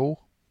go 1-1.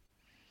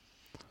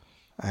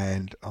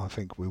 And I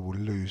think we will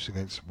lose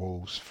against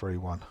Wolves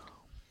 3-1.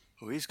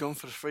 Well, he's gone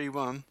for the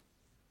 3-1.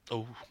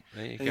 Oh,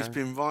 there you go. He's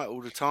been right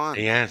all the time.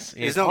 He has.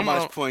 There's not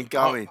much point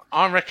going.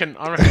 I reckon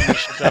we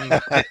should.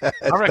 I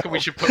reckon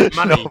we should put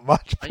money. Not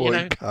much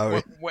point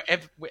going.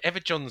 Whatever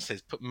John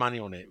says, put money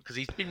on it because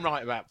he's been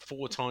right about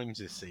 4 times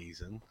this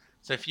season.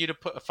 So if you'd have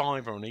put a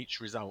 £5 on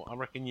each result, I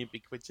reckon you'd be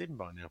quids in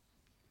by now.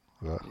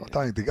 Well, yeah. I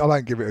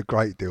don't give it a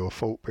great deal of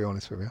thought, to be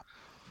honest with you.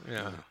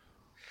 Yeah.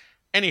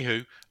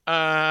 Anywho,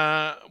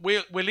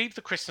 we'll leave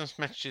the Christmas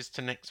messages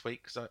to next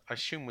week because I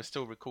assume we're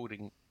still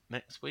recording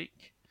next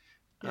week.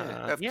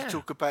 Yeah, we have to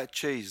talk about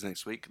cheese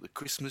next week. The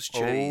Christmas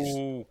cheese.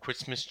 Oh,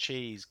 Christmas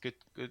cheese, good.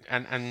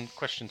 And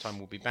question time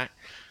will be back.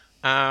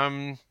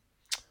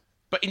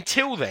 But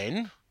until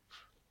then,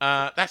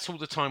 that's all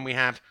the time we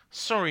have.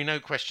 Sorry, no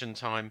question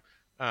time.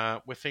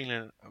 We're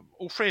feeling,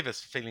 all 3 of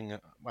us are feeling,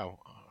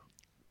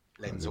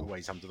 Len's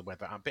always under the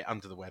weather, a bit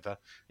under the weather.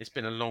 It's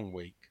been a long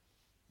week,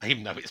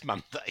 even though it's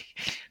Monday.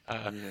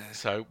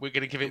 So we're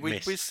going to give it a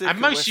miss. And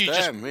most of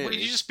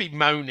you just be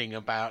moaning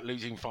about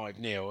losing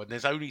 5-0, and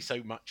there's only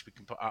so much we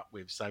can put up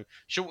with. So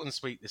short and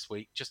sweet this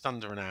week, just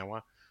under an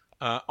hour.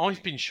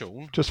 I've been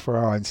Sean. Just for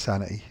our own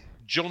sanity.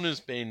 John has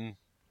been...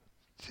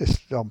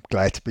 I'm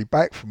glad to be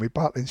back from my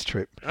Butlins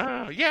trip.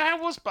 Yeah,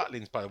 how was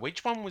Butlins, by the way?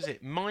 Which one was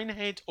it?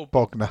 Minehead or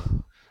Bognor?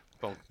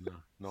 Bognor.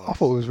 Nice. I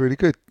thought it was really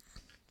good.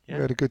 Yeah.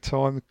 We had a good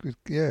time.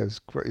 Yeah, it was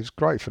great. It was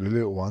great for the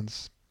little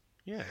ones.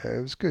 Yeah,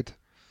 it was good.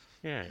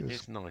 Yeah, it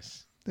is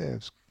nice. Yeah,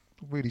 it's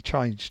really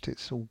changed.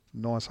 It's all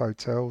nice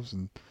hotels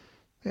and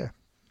yeah,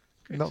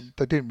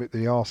 they didn't rip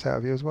the arse out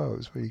of you as well. It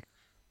was really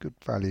good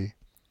value.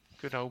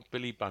 Good old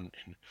Billy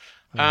Bunting.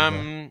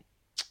 And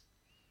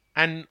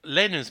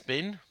Len has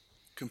been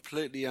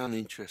completely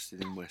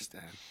uninterested in West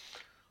Ham.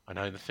 I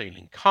know the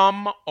feeling.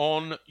 Come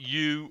on,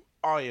 you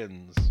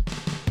Irons.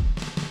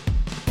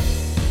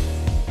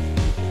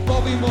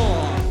 Bobby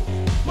Moore.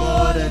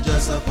 More than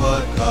just a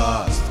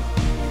podcast.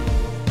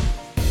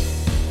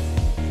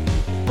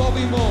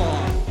 Bobby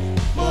Moore.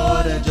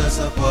 More than just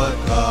a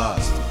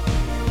podcast.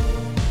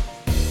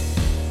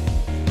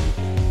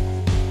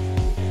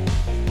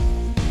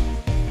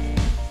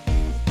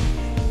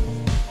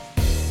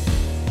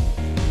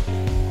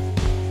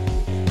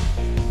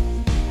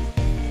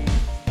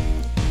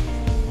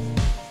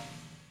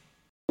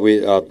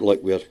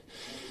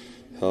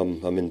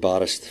 I'm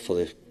embarrassed for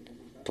the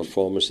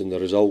performance and the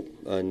result,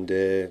 and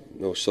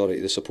sorry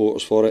to the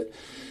supporters for it.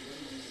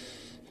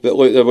 But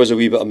look, there was a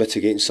wee bit of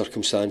mitigating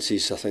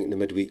circumstances. I think the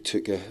midweek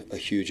took a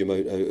huge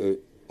amount out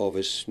of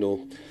us.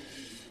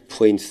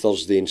 Playing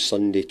Thursday and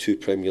Sunday, 2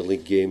 Premier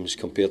League games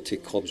compared to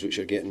clubs which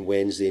are getting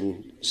Wednesday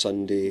and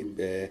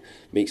Sunday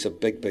makes a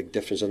big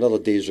difference. Another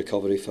day's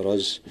recovery for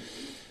us.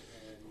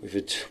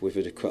 We've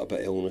had quite a bit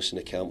of illness in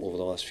the camp over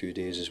the last few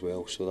days as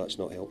well, so that's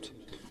not helped.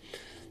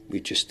 We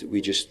just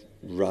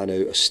ran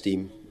out of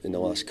steam in the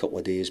last couple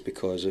of days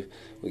because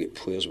we get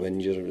players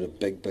injured and a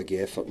big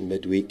effort in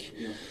midweek.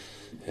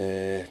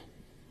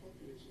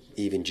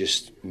 Even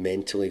just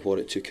mentally what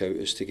it took out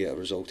us to get a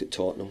result at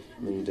Tottenham,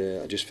 and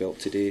I just felt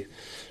today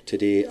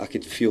I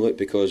could feel it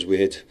because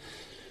we had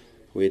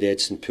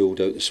Edson pulled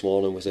out this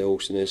morning with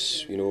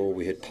illness.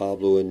 We had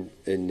Pablo and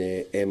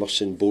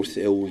Emerson both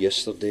ill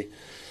yesterday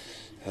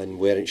and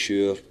weren't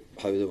sure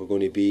how they were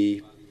going to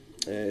be,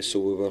 so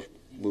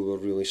we were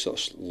really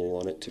sort of low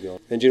on it, to be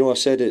honest. And I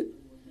said it,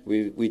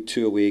 we had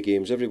 2 away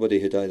games. Everybody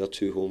had either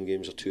 2 home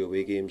games or 2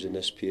 away games in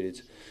this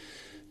period.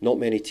 Not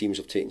many teams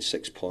have taken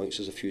 6 points.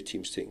 There's a few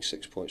teams taking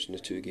 6 points in the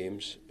 2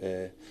 games.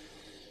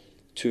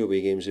 2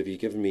 away games. If you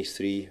given me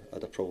 3,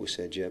 I'd have probably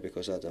said yeah,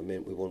 because that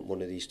meant we won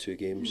one of these 2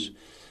 games.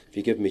 If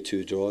you given me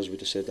 2 draws,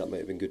 we'd have said that might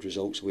have been good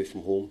results away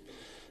from home.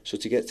 So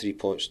to get 3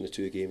 points in the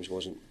 2 games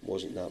wasn't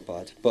that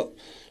bad. But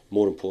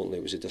more importantly,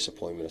 it was a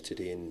disappointment of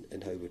today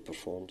in how we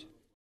performed.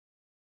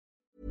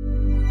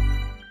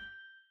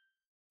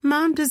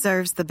 Mom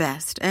deserves the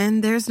best,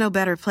 and there's no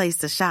better place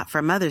to shop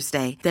for Mother's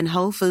Day than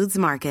Whole Foods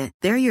Market.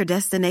 They're your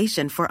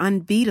destination for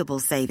unbeatable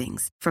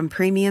savings, from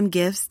premium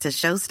gifts to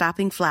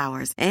show-stopping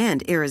flowers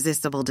and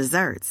irresistible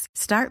desserts.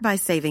 Start by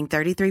saving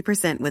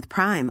 33% with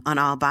Prime on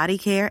all body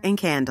care and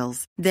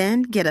candles.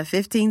 Then get a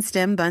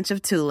 15-stem bunch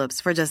of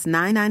tulips for just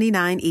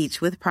 $9.99 each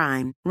with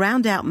Prime.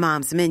 Round out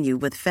Mom's menu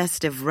with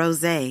festive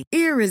rosé,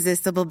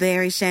 irresistible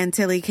berry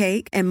chantilly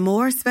cake, and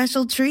more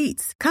special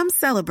treats. Come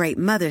celebrate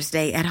Mother's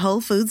Day at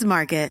Whole Foods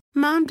Market.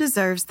 Mom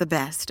deserves the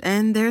best,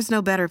 and there's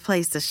no better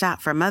place to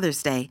shop for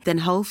Mother's Day than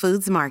Whole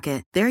Foods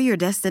Market. They're your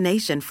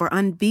destination for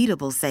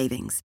unbeatable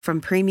savings,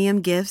 from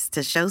premium gifts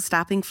to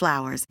show-stopping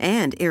flowers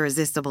and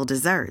irresistible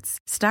desserts.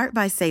 Start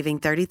by saving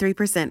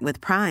 33%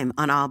 with Prime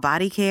on all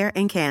body care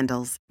and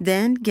candles.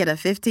 Then get a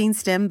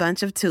 15-stem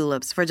bunch of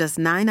tulips for just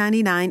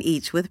 $9.99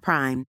 each with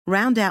Prime.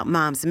 Round out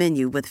Mom's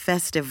menu with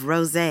festive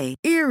rosé,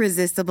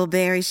 irresistible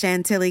berry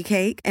chantilly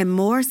cake, and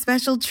more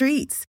special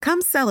treats.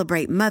 Come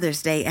celebrate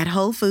Mother's Day at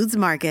Whole Foods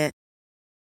Market.